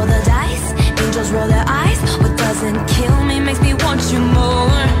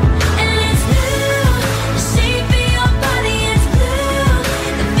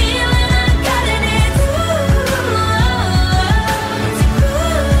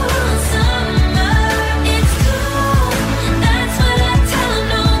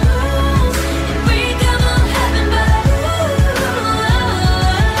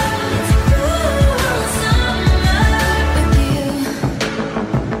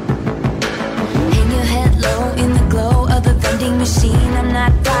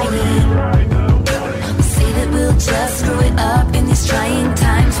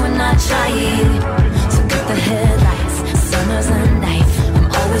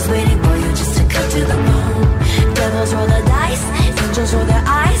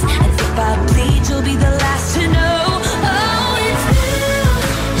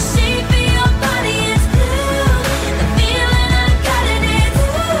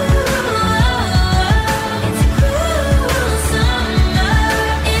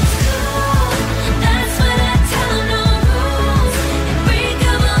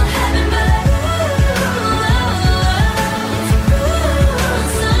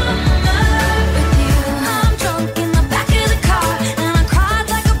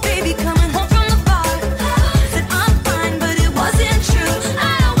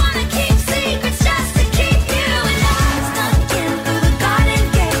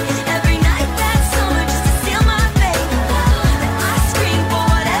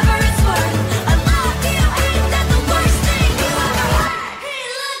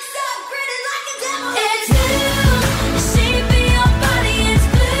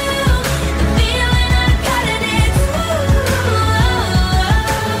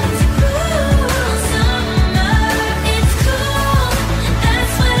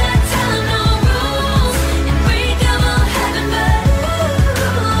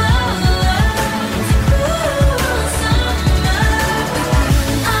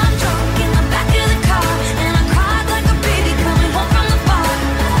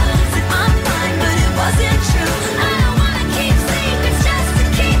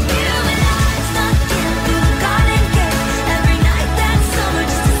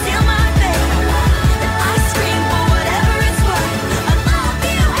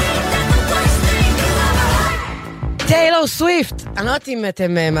טיילור סוויפט, אני לא יודעת אם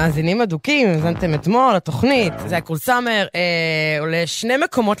אתם מאזינים אדוקים, הזנתם אתמול לתוכנית, זה היה קול סאמר, עולה 2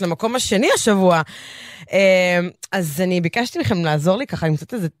 מקומות למקום השני השבוע, אז אני ביקשתי לכם לעזור לי ככה, עם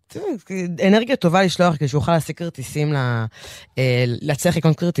קצת איזה אנרגיה טובה לשלוח, כדי שאוכל להשיג כרטיסים, להצליח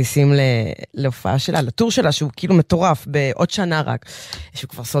לקנות כרטיסים להופעה שלה, לטור שלה, שהוא כאילו מטורף, בעוד שנה רק, שהוא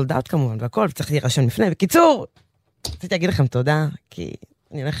כבר סולד אאוט כמובן, והכל, וצריך להירשם לפני. בקיצור, רציתי להגיד לכם תודה, כי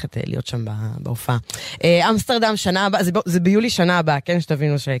אני הולכת להיות שם בהופעה. אמסטרדם שנה הבאה, זה ביולי שנה הבאה, כן,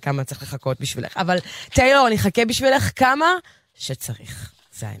 שתבינו שכמה צריך לחכות בשבילך. אבל טיילור, אני אחכה בשבילך כמה שצריך.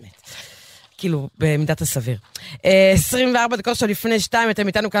 זה האמת. כאילו, במידת הסביר. 24 דקות של לפני 2, אתם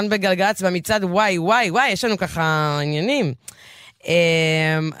איתנו כאן בגלגלצ, במצעד וואי, יש לנו ככה עניינים.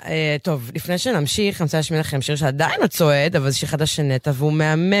 טוב, לפני שנמשיך, אני רוצה להשמיע לכם שיר שעדיין לא צועד, אבל זה שיר חדש של נטע, והוא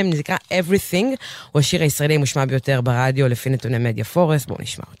מהמם, זה נקרא Everything, הוא השיר הישראלי המושמע ביותר ברדיו, לפי נתוני מדיה פורסט, בואו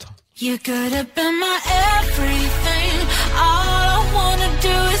נשמע אותו. You could have been my everything. All I wanna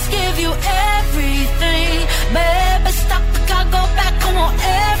do is give you everything. Baby, stop, I gotta go back, I want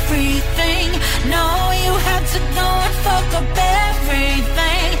everything. No, you had to go and fuck up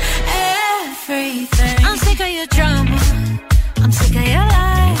everything. Everything. I'm sick of your drama, I'm sick of your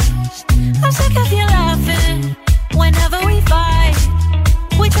lies, I'm sick of you laughing whenever we fight.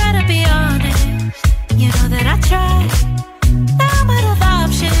 We try to be honest, you know that I try. Now I'm out of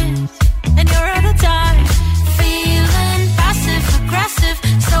options, and you're out of time. Feeling passive aggressive,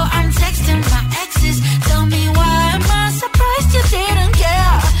 so I'm texting my exes. Tell me why am I surprised you didn't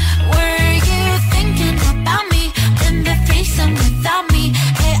care? Were you thinking about me in the threesome without me?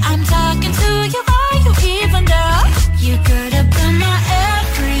 Hey, I'm talking to you, are you even there? You could have been my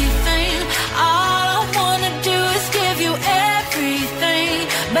everything. All I wanna do is give you everything.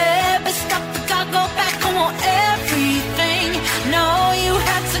 Baby, stop, I gotta go back, I want everything. No, you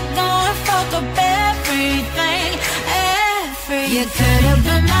had to go and fuck up everything. You could have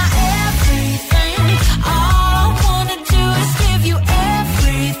been my everything. All I wanna do is give you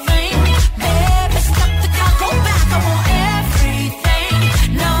everything. Baby, stop, I gotta go back, I want everything.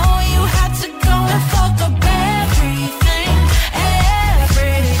 No, you had to go and fuck up everything.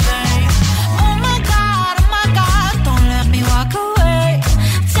 Oh my God, don't let me walk away.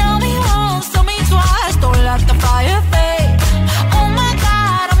 Tell me once, tell me twice, don't let the fire fade. Oh my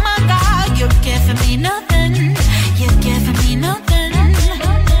God, you're giving me nothing. You're giving me nothing.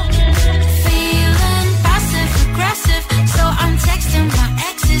 Feeling passive aggressive, so I'm texting my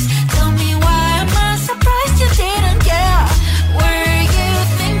exes. Tell me why am I surprised you didn't care? Were you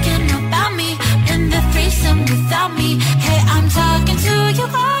thinking about me in the threesome without me? Hey, I'm talking to you,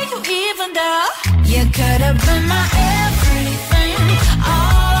 are you even there? You could have been my everything.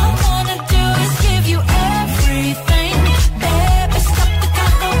 All I wanna do is give you everything. Baby, stop, I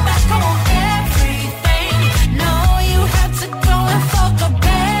gotta go back, I want everything. No, you had to go and fuck up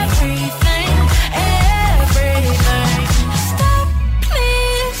everything. Stop,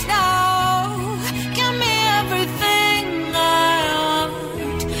 please, now. Give me everything I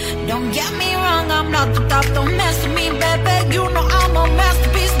want. Don't get me wrong, I'm not the top, don't mess with me, baby. You know I'm a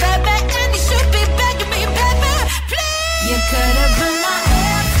masterpiece, baby. And you should be begging me, baby, please. You could have been my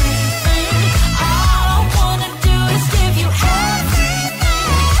everything. All I wanna do is give you everything.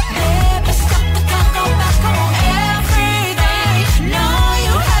 Baby, stop, I gotta go back, I want everything. No,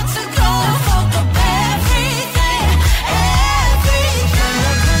 you had to go and fuck up everything. Everything.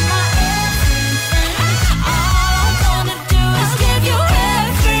 My everything. All I wanna do is give you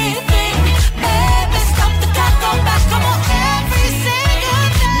everything. Baby, stop, I gotta go back, I want every single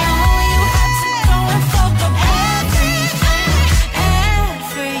thing. No, you had to go and fuck up everything.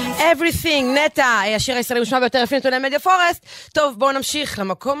 Everything, נטע, השיר הישראלי מושמע ביותר לפי נתוני מדיה פורסט. טוב, בואו נמשיך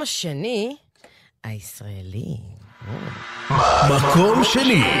למקום השני, הישראלי. מקום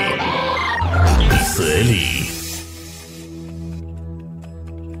שני, ישראלי.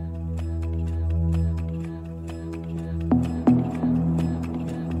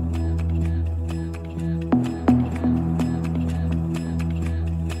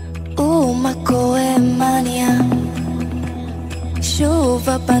 מה קורה מניה? שוב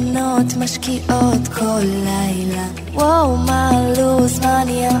הבנות משקיעות כל לילה. וואו, מה לוז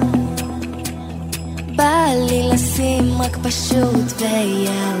מניה? בא לי לשים רק פשוט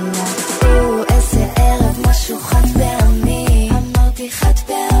ויאללה. איזה ערב, משהו חד פעמי. אמרתי חד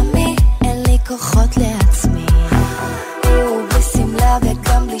פעמי, אין לי כוחות לעצמי. בלי סמלה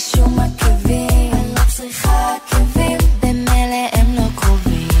וגם בלי שום עקבים. אני לא צריכה עקבים, במלא הם לא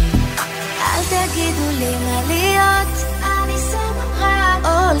קרובים. אל תגידו לי מה להיות, אני שמה רק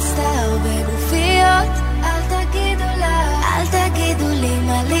אולסטאר בגופיות. אל תגידו לה, אל תגידו לי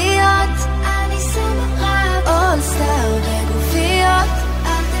מה להיות, אני שמה רק אולסטאר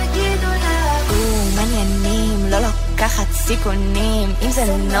סיכונים, אם זה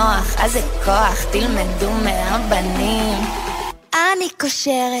נוח אז זה כוח, תלמדו מהבנים. אני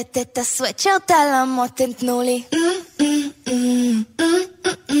קושרת את הסוויטשרט על המותן, תנו לי.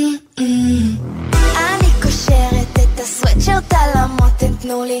 אני קושרת את הסוויטשרט על המותן,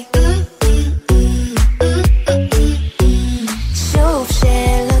 תנו לי. שוב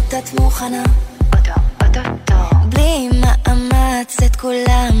שאלות את מוכנה? בלי מאמץ את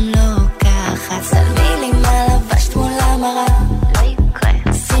כולם לא ככה, סלמי לי מה לבשת מול המראה, לא יקרה.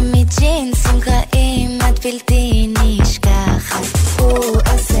 שימי ג'ינסים גרעים את בלתי נשכחת.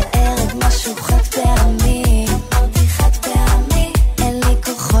 איזה ערב משהו חד פעמי, אותי חד פעמי, אין לי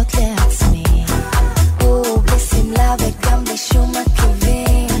כוחות לעצמי. בלי סמלה וגם בלי שום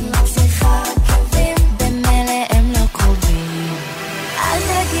עקבים, אני לא צריכה עקבים, במלא הם לא קרובים. אל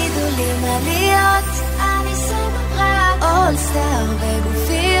תגידו לי מה להיות, אני שמה רק אול סטאר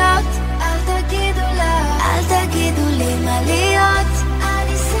וגופיות. אל תגידו לה, אל תגידו לי מה להיות,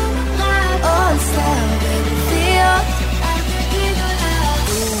 אני שמה רק אול סטאר וגופיות. אל תגידו לה,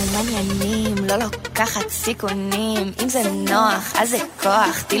 מעניינים, לא לוקחת סיכונים, אם זה נוח אז זה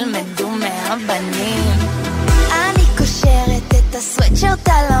כוח, תלמדו מהבנים. אני קושרת את הסוויטשרט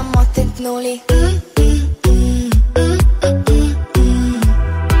על המותן, תנו לי.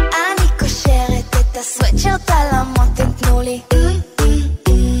 אני קושרת את הסוויטשרט על המותן, תנו לי.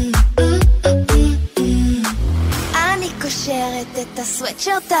 אני קושרת את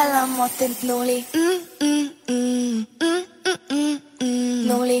הסוויטשרט על המותן, תנו לי.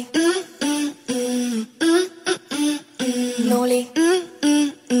 תנו לי. תנו לי.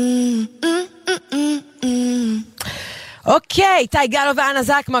 אוקיי, טי גלו ואנה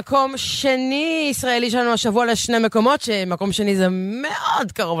זק, מקום שני ישראלי שלנו השבוע לשני מקומות, שמקום שני זה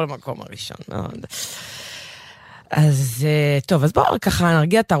מאוד קרוב למקום הראשון, מאוד. אז טוב, אז בואו ככה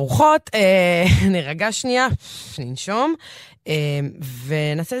נרגיע את הרוחות, נרגע שנייה, ננשום,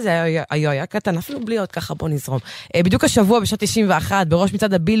 ונעשה איזה היה קטן, אפילו בלי עוד ככה, בואו נזרום. בדיוק השבוע בשנת 91, בראש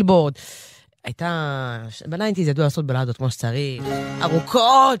מצעד הבילבורד, הייתה, בניינטיז ידעו לעשות בלדות כמו שצריך,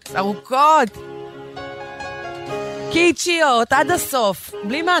 ארוכות, ארוכות, קיצ'יות, עד הסוף,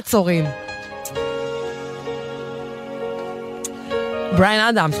 בלי מעצורים. בריין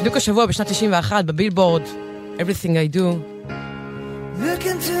אדמס, בדיוק השבוע בשנת 91, בבילבורד, Everything I do. Look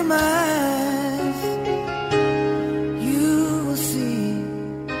into my eyes, you will see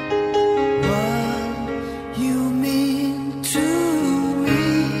what you mean to me.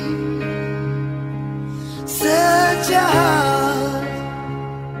 Such a heart,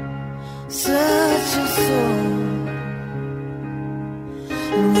 such a soul.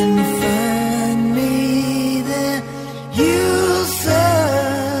 And when you find me there, you'll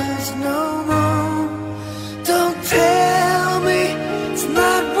search no more. Don't tell me it's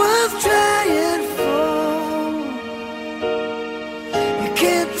not worth trying for. You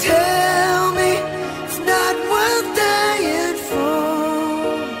can't tell me it's not worth dying for.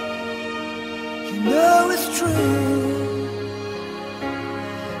 You know it's true.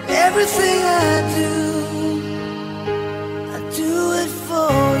 Everything I do it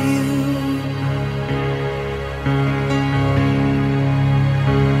for you.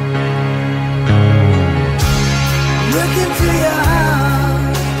 Look into your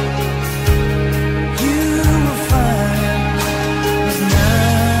heart, you will find there's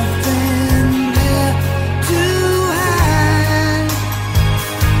nothing there to hide.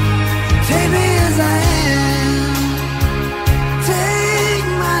 Take me as I am, take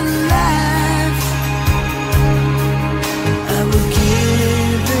my life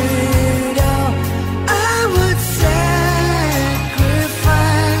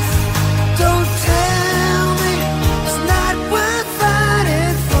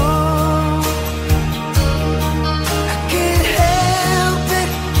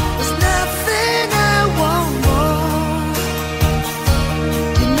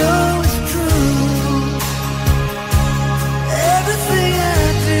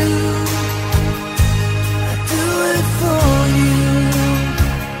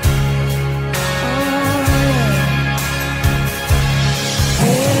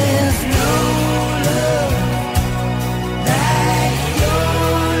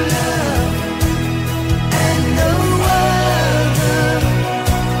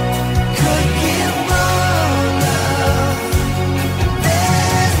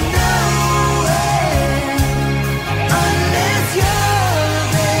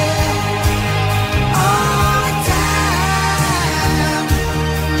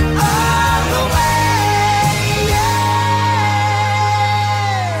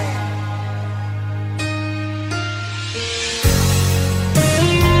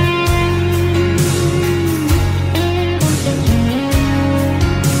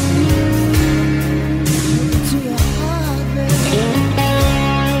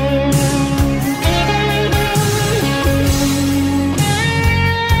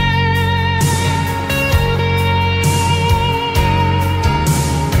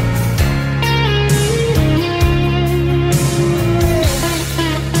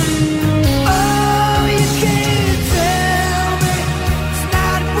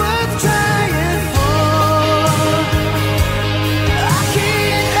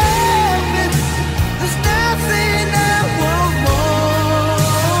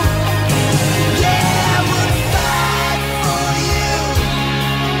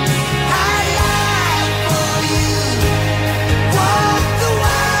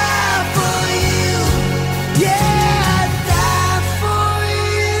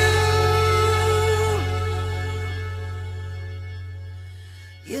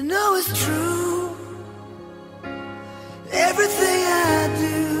true. Everything I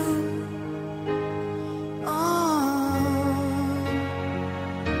do,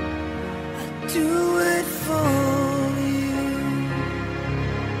 I do it for you.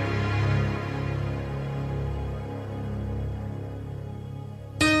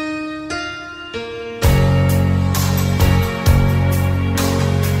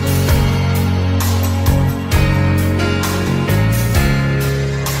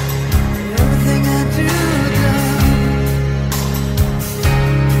 Everything I do,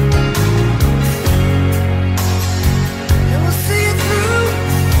 and we'll see it through.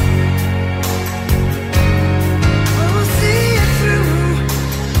 We'll see it through.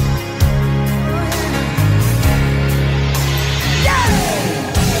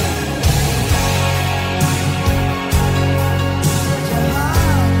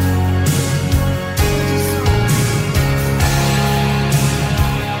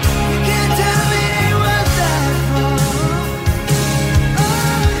 You can't tell me it was that far.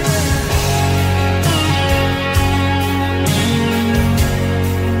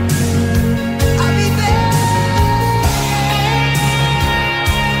 I'll be there.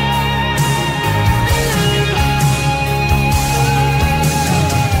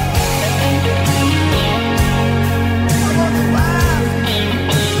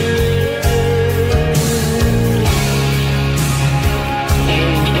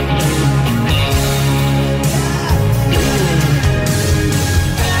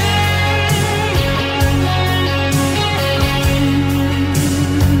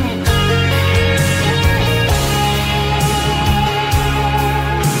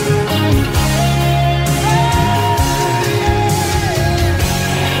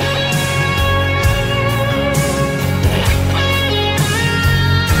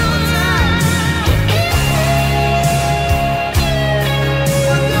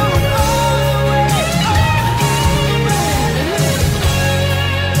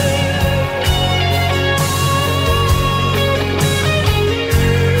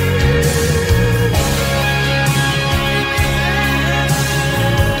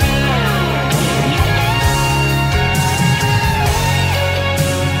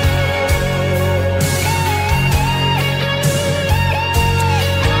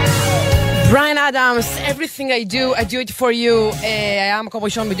 בריין אדמס, Everything I do, I do it for you. היה המקום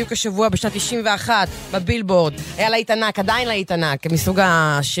ראשון בדיוק השבוע בשנת 91 בבילבורד. היה להיט ענק, עדיין להיט ענק, מסוג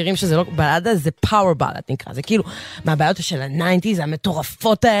השירים שזה לא בלדה, זה פאוור בלד נקרא. זה כאילו מהבעיות של ה-90s,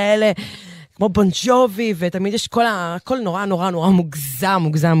 המטורפות האלה, כמו בון ג'ובי, ותמיד יש הכל נורא נורא נורא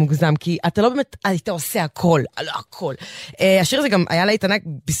מוגזם, כי אתה לא באמת, אתה עושה הכל, לא הכל. השיר הזה גם היה להיט ענק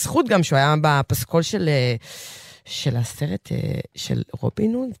בזכות גם שהוא היה בפסקול של הסרט של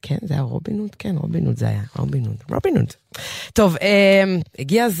רובין הוד, כן, זה היה רובין הוד, כן, רובין הוד זה היה, רובין הוד. טוב,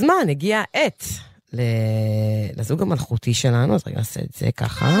 הגיע הזמן, הגיע עת לזוג המלכותי שלנו, אז רגע נעשה את זה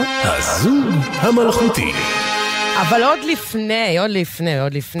ככה. הזוג המלכותי. אבל עוד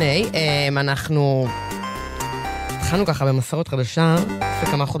לפני, אנחנו התחלנו ככה במסורת חדשה,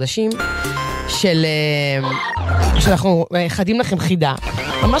 לפני כמה חודשים, שאנחנו חדים לכם חידה,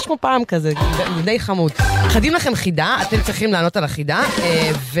 ממש כמו פעם כזה, די חמוד. חדים לכם חידה, אתם צריכים לענות על החידה,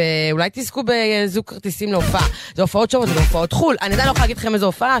 ואולי תזכו בזוג כרטיסים להופעה. זה הופעות שוות, זה הופעות חול. אני עדיין לא יכולה להגיד לכם איזו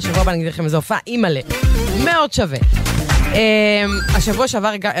הופעה, השבוע הבא אני אגיד לכם איזו הופעה, אימא'לה. מאוד שווה. השבוע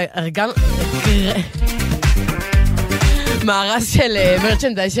שעבר מארז של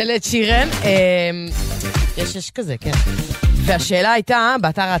מרצ'נדייז של צ'ירן, יש כזה, כן. והשאלה הייתה,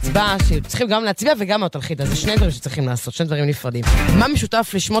 באתר ההצבעה, שצריכים גם להצביע וגם לענות על חידה. זה שני דברים שצריכים לעשות, שני דברים נפרדים. מה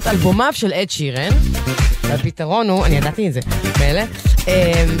משותף לשמות אלבומיו של אד שירן? והפתרון הוא, אני ידעתי את זה, מאלה,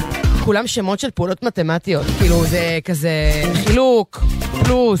 כולם שמות של פעולות מתמטיות. כאילו זה כזה חילוק,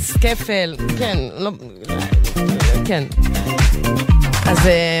 פלוס, כפל, כן, לא, כן. אז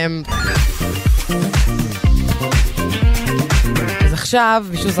עכשיו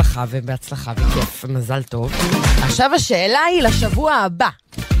מישהו זכה ובהצלחה וכיף ומזל טוב. עכשיו השאלה היא לשבוע הבא.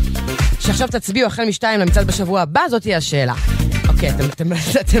 שעכשיו תצביעו החל משתיים למצעד בשבוע הבא, זאת תהיה השאלה. אוקיי,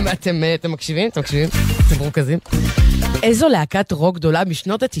 אתם מקשיבים? אתם מרוכזים? איזו להקת רוק גדולה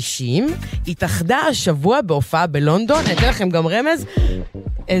משנות ה-90 התאחדה השבוע בהופעה בלונדון? אני אתן לכם גם רמז.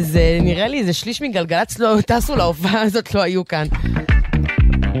 נראה לי איזה שליש מגלגלצ לא טסו להופעה הזאת, לא היו כאן.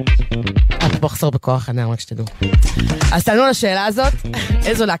 בוא חסר בכוח אדם, רק שתדעו. אז תענו לשאלה הזאת,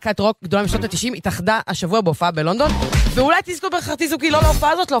 איזו להקת רוק גדולה משנות ה-90 התאחדה השבוע בהופעה בלונדון, ואולי תזכו בכרטיס כי לא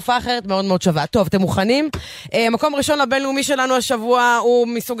להופעה הזאת, להופעה אחרת מאוד מאוד שווה. טוב, אתם מוכנים? המקום הראשון הבינלאומי שלנו השבוע הוא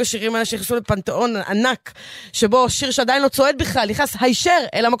מסוג השירים האלה שיחסו לפנתיאון ענק, שבו שיר שעדיין לא צועד בכלל, נכנס הישר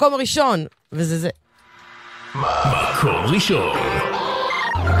אל המקום הראשון, וזה זה. מקום ראשון.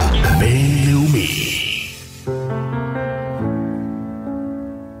 בינלאומי.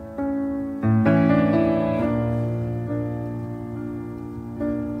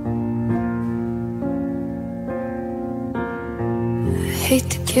 Hate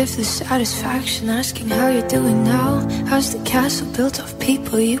to give the satisfaction asking how you're doing now. How's the castle built of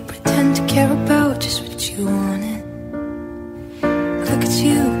people you pretend to care about? Just what you wanted. Look at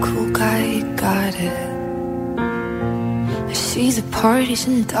you, cool guy, you got it. I see the parties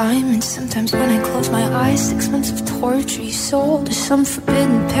and diamonds. Sometimes when I close my eyes, 6 months of torture you sold to some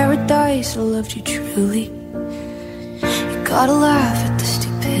forbidden paradise. I loved you truly. You gotta laugh at the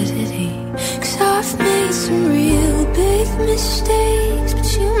stupidity. I've made some real big mistakes, but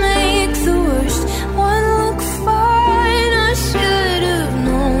you make the worst one look fine. I should have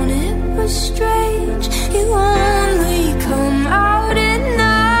known it was strange. You only come out at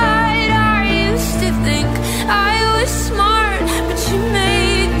night. I used to think I was smart, but you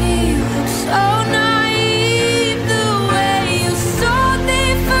made me look so naive. The way you sold me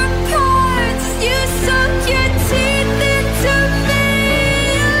for parts, you sunk your teeth into me.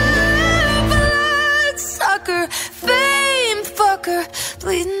 Fame fucker,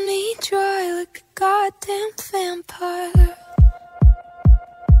 bleeding me dry like a goddamn vampire.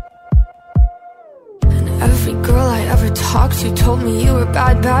 And every girl I ever talked to told me you were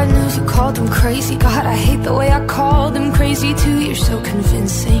bad news. You called them crazy. God, I hate the way I called them crazy too. You're so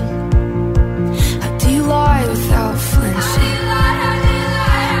convincing. How do you lie without flinching?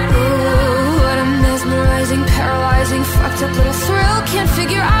 Ooh, what a mesmerizing, paralyzing, fucked up little thrill. Can't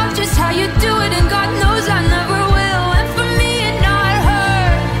figure out just how you do it, and God knows I never will. And for me and not her,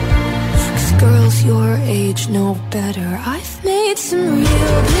 'cause girls your age know better. I've made some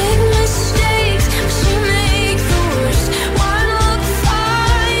real big mistakes, but you make the worst one look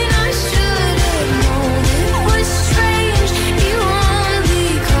fine. I should have known it was strange. You only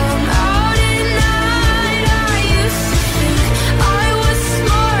come out at night. I used to think I was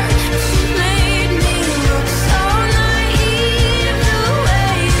smart, but you made me look so naive. The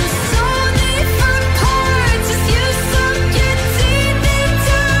way you sold me for parts is you sunk your teeth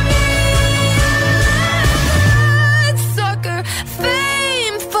into me. Sucker,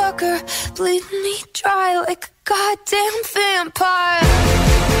 fame fucker, bleeding me dry like a goddamn vampire.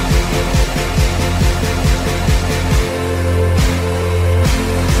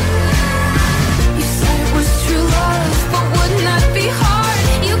 You said it was true love, but wouldn't that be hard?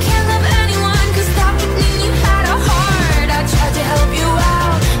 You can't love anyone, 'cause that would mean you had a heart. I tried to help you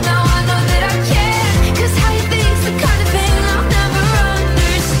out, now I know that I can't, 'cause how you think's the kind of thing I'll never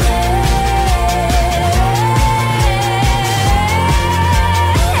understand.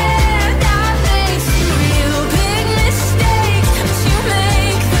 I've made some real big mistakes, but you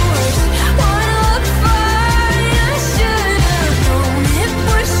make the worst one look fine. I should have known it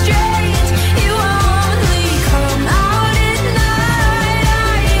was strange. You only come out at night.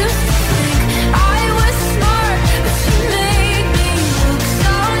 I used to think I was smart, but you made me look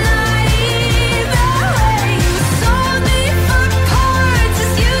so naive. The way you sold me for parts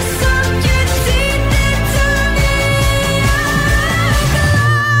is you sunk your teeth into me.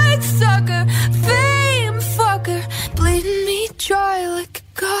 Light sucker, fame fucker, bleeding me dry like a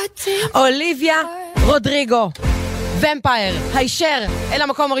goddamn. אוליביה רודריגו, ומפייר, הישר אל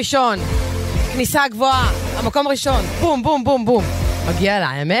המקום הראשון. כניסה גבוהה, המקום הראשון, בום בום בום בום. מגיע לה,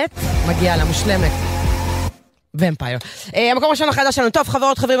 האמת? מגיע לה, מושלמת. ומפייר. המקום הראשון החדש שלנו. טוב,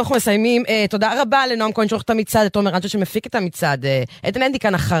 חברות, חברים, אנחנו מסיימים. תודה רבה לנועם כהן שעורך את המצעד, לתומר רנצ'ו שמפיק את המצעד, עדן אנדי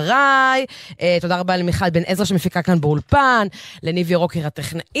כאן אחריי, תודה רבה למיכל בן עזרא שמפיקה כאן באולפן, לניב ירוקר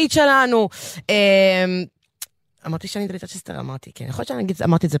הטכנאית שלנו. אמרתי שאני דלית רצ'שטר, אמרתי, כן, יכול להיות שאני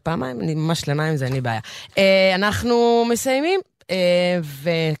אמרתי את זה פעמיים, אני ממש שלמה עם זה, אין לי בעיה. אנחנו מסיימים,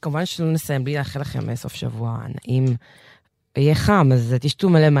 וכמובן שלא נסיים בלי לאחל לכם סוף שבוע נעים, יהיה חם, אז תשתו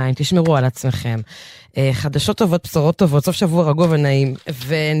מלא מים, תשמרו על עצמכם. חדשות טובות, בשורות טובות, סוף שבוע רגוע ונעים,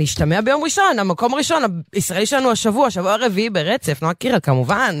 ונשתמע ביום ראשון, המקום הראשון, הישראלי שלנו השבוע, שבוע הרביעי ברצף, נועה קירל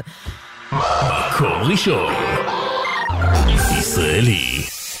כמובן. מקום ראשון, ישראלי.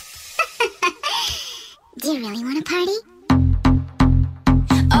 Do you really want a party?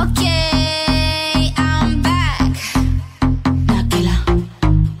 Okay, I'm back. Nakila.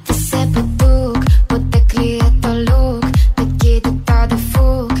 תעשה בדוק, בודק לי את הלוק, תגיד אתה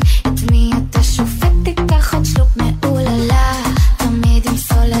דפוק, את מי אתה שופט, תיקח עוד שלוק מעוללה, תמיד עם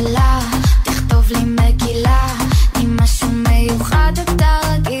סוללה, תכתוב לי מגילה, עם משהו מיוחד אתה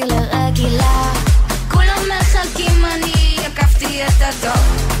רגיל לרגילה, כולם מחלקים אני עקפתי את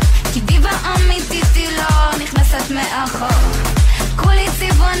הטוב, כי דיבה אמיתית היא לא נכנסת מאחור, כולי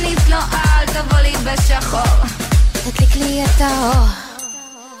צבעונית לא אל תבוא לי בשחור, תדליק לי את האור,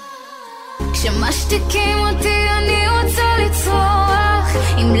 כשמשתיקים אותי אני רוצה לצרוח,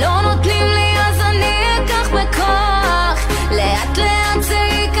 אם לא נותנים לי אז אני אקח בכוח, לאט לאט זה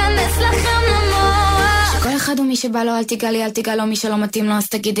ייכנס לכם למוח. שכל אחד הוא מי שבא לו, אל תיגע לי, אל תיגע לו, מי שלא מתאים לו אז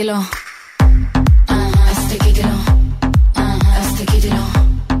תגידי לו, אז תגידי לו, אז תגידי לו,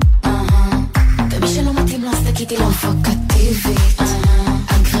 ומי שלא מתאים לו אז תגידי לו. פרובוקטיבית,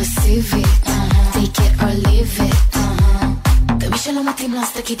 אגרסיבית, take it or leave it, ומי שלא מתאים לו אז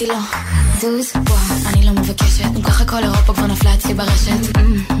תגידי לו. זוז, אני לא מבקשת, גם ככה כל אירופה כבר נפלה אצלי ברשת,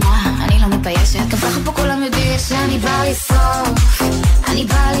 אני לא מתביישת, גם ככה פה כולם יודעים שאני בא לסוף, אני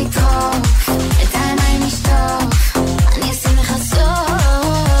בא לטרוף את העיניים לשטוף, אני אשים לך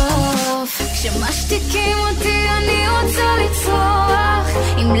סוף. כשמשתיקים אותי אני רוצה לצרוח,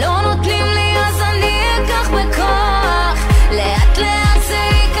 אם לא נותנים לי אז אני אקח בכוח, לאט לאט זה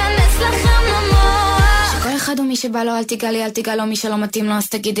ייכנס לכם למוח. שכל אחד הוא מי שבא לו, אל תיגע לי, אל תיגע לו, מי שלא מתאים לו אז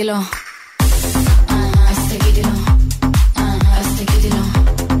תגידי לו, אז תגידי לו, אז תגידי לו,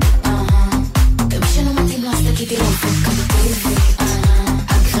 ומי שלא מתאים לו אז תגידי לו. פרובוקטיבית,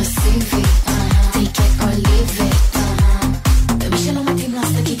 אגרסיבית, take it or leave it, ומי שלא מתאים לו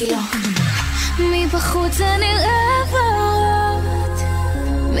אז תגידי לו. מבחוץ זה נראה ורוד,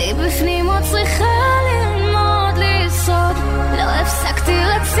 מבפנים עוד צריכה ללמוד לסוד, לא הפסקתי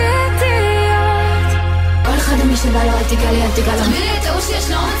רציתי עוד. כל אחד מי שבא לו, אל תיגע לי, אל תיגע לו, תמיד את ההוא שיש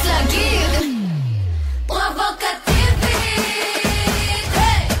לו אומץ להגיד פרובוקטיבית,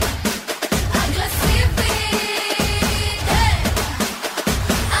 אגרסיבית,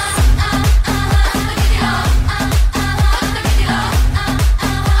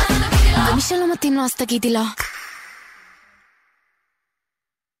 ומי שלא מתאים לו אז תגידי לו.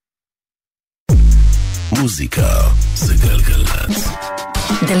 מוזיקה זה גלגלצ.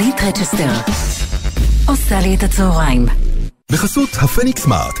 דלית רצ'שטר עושה לי את הצהריים. בחסות הפניקס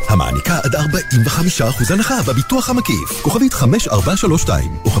סמארט, המעניקה עד 45% הנחה בביטוח המקיף. כוכבית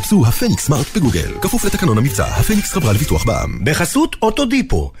 5432, או חפשו הפניקס סמארט בגוגל. כפוף לתקנון המבצע, הפניקס חברה לביטוח בע"מ. בחסות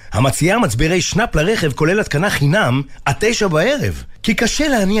אוטודיפו, המציעה מצברי שנאפ לרכב כולל התקנה חינם עד 9 בערב. כי קשה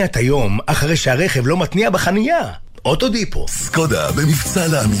להניע את היום אחרי שהרכב לא מתניע בחנייה. אוטודיפו. סקודה במבצע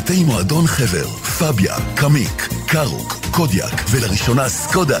לעמיתי מועדון חבר, פאביה, קמיק, קרוק, קודיאק, ולראשונה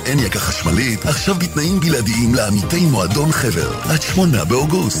סקודה אניאק החשמלית, עכשיו בתנאים בלעדיים לעמיתי מועדון חבר. עד 8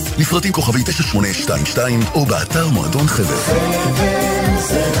 באוגוסט, לפרטים כוכבי 9822 או באתר מועדון חבר. חבר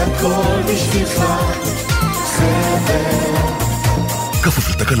זה הכל בשבילך, חבר. כפוף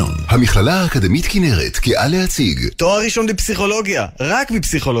לתקנון. המכללה האקדמית כנרת גאה להציג תואר ראשון בפסיכולוגיה, רק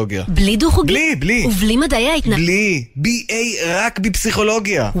בפסיכולוגיה. בלי דו-חוגי? בלי. ובלי מדעי ההתנהגות? בלי. BA רק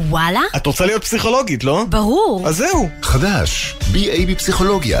בפסיכולוגיה. וואלה? את רוצה להיות פסיכולוגית, לא? ברור. אז זהו. חדש, BA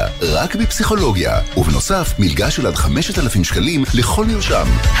בפסיכולוגיה, רק בפסיכולוגיה, ובנוסף מלגה של עד 5,000 שקלים לכל נרשם.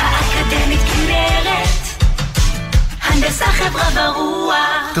 האקדמית כנרת, הנדסה חברה ברוח.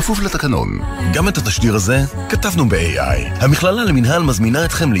 כפוף לתקנון. גם את התשדיר הזה כתבנו ב-AI. המכללה למנהל מזמינה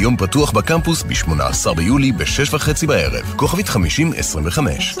אתכם ליום פתוח בקמפוס ב-18 ביולי ב-6:30 בערב. כוכבית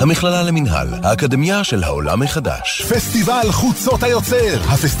 5025. המכללה למנהל, האקדמיה של העולם מחדש. פסטיבל חוצות היוצר,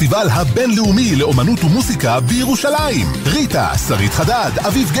 הפסטיבל הבינלאומי לאומנות ומוסיקה בירושלים. ריטה, שרית חדד,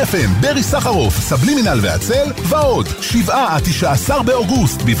 אביב גפן, ברי סחרוף, סבלימינל והצל, ועוד. 7 עד 19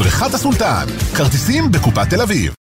 באוגוסט בבריכת הסולטן. כרטיסים בקופת תל אביב.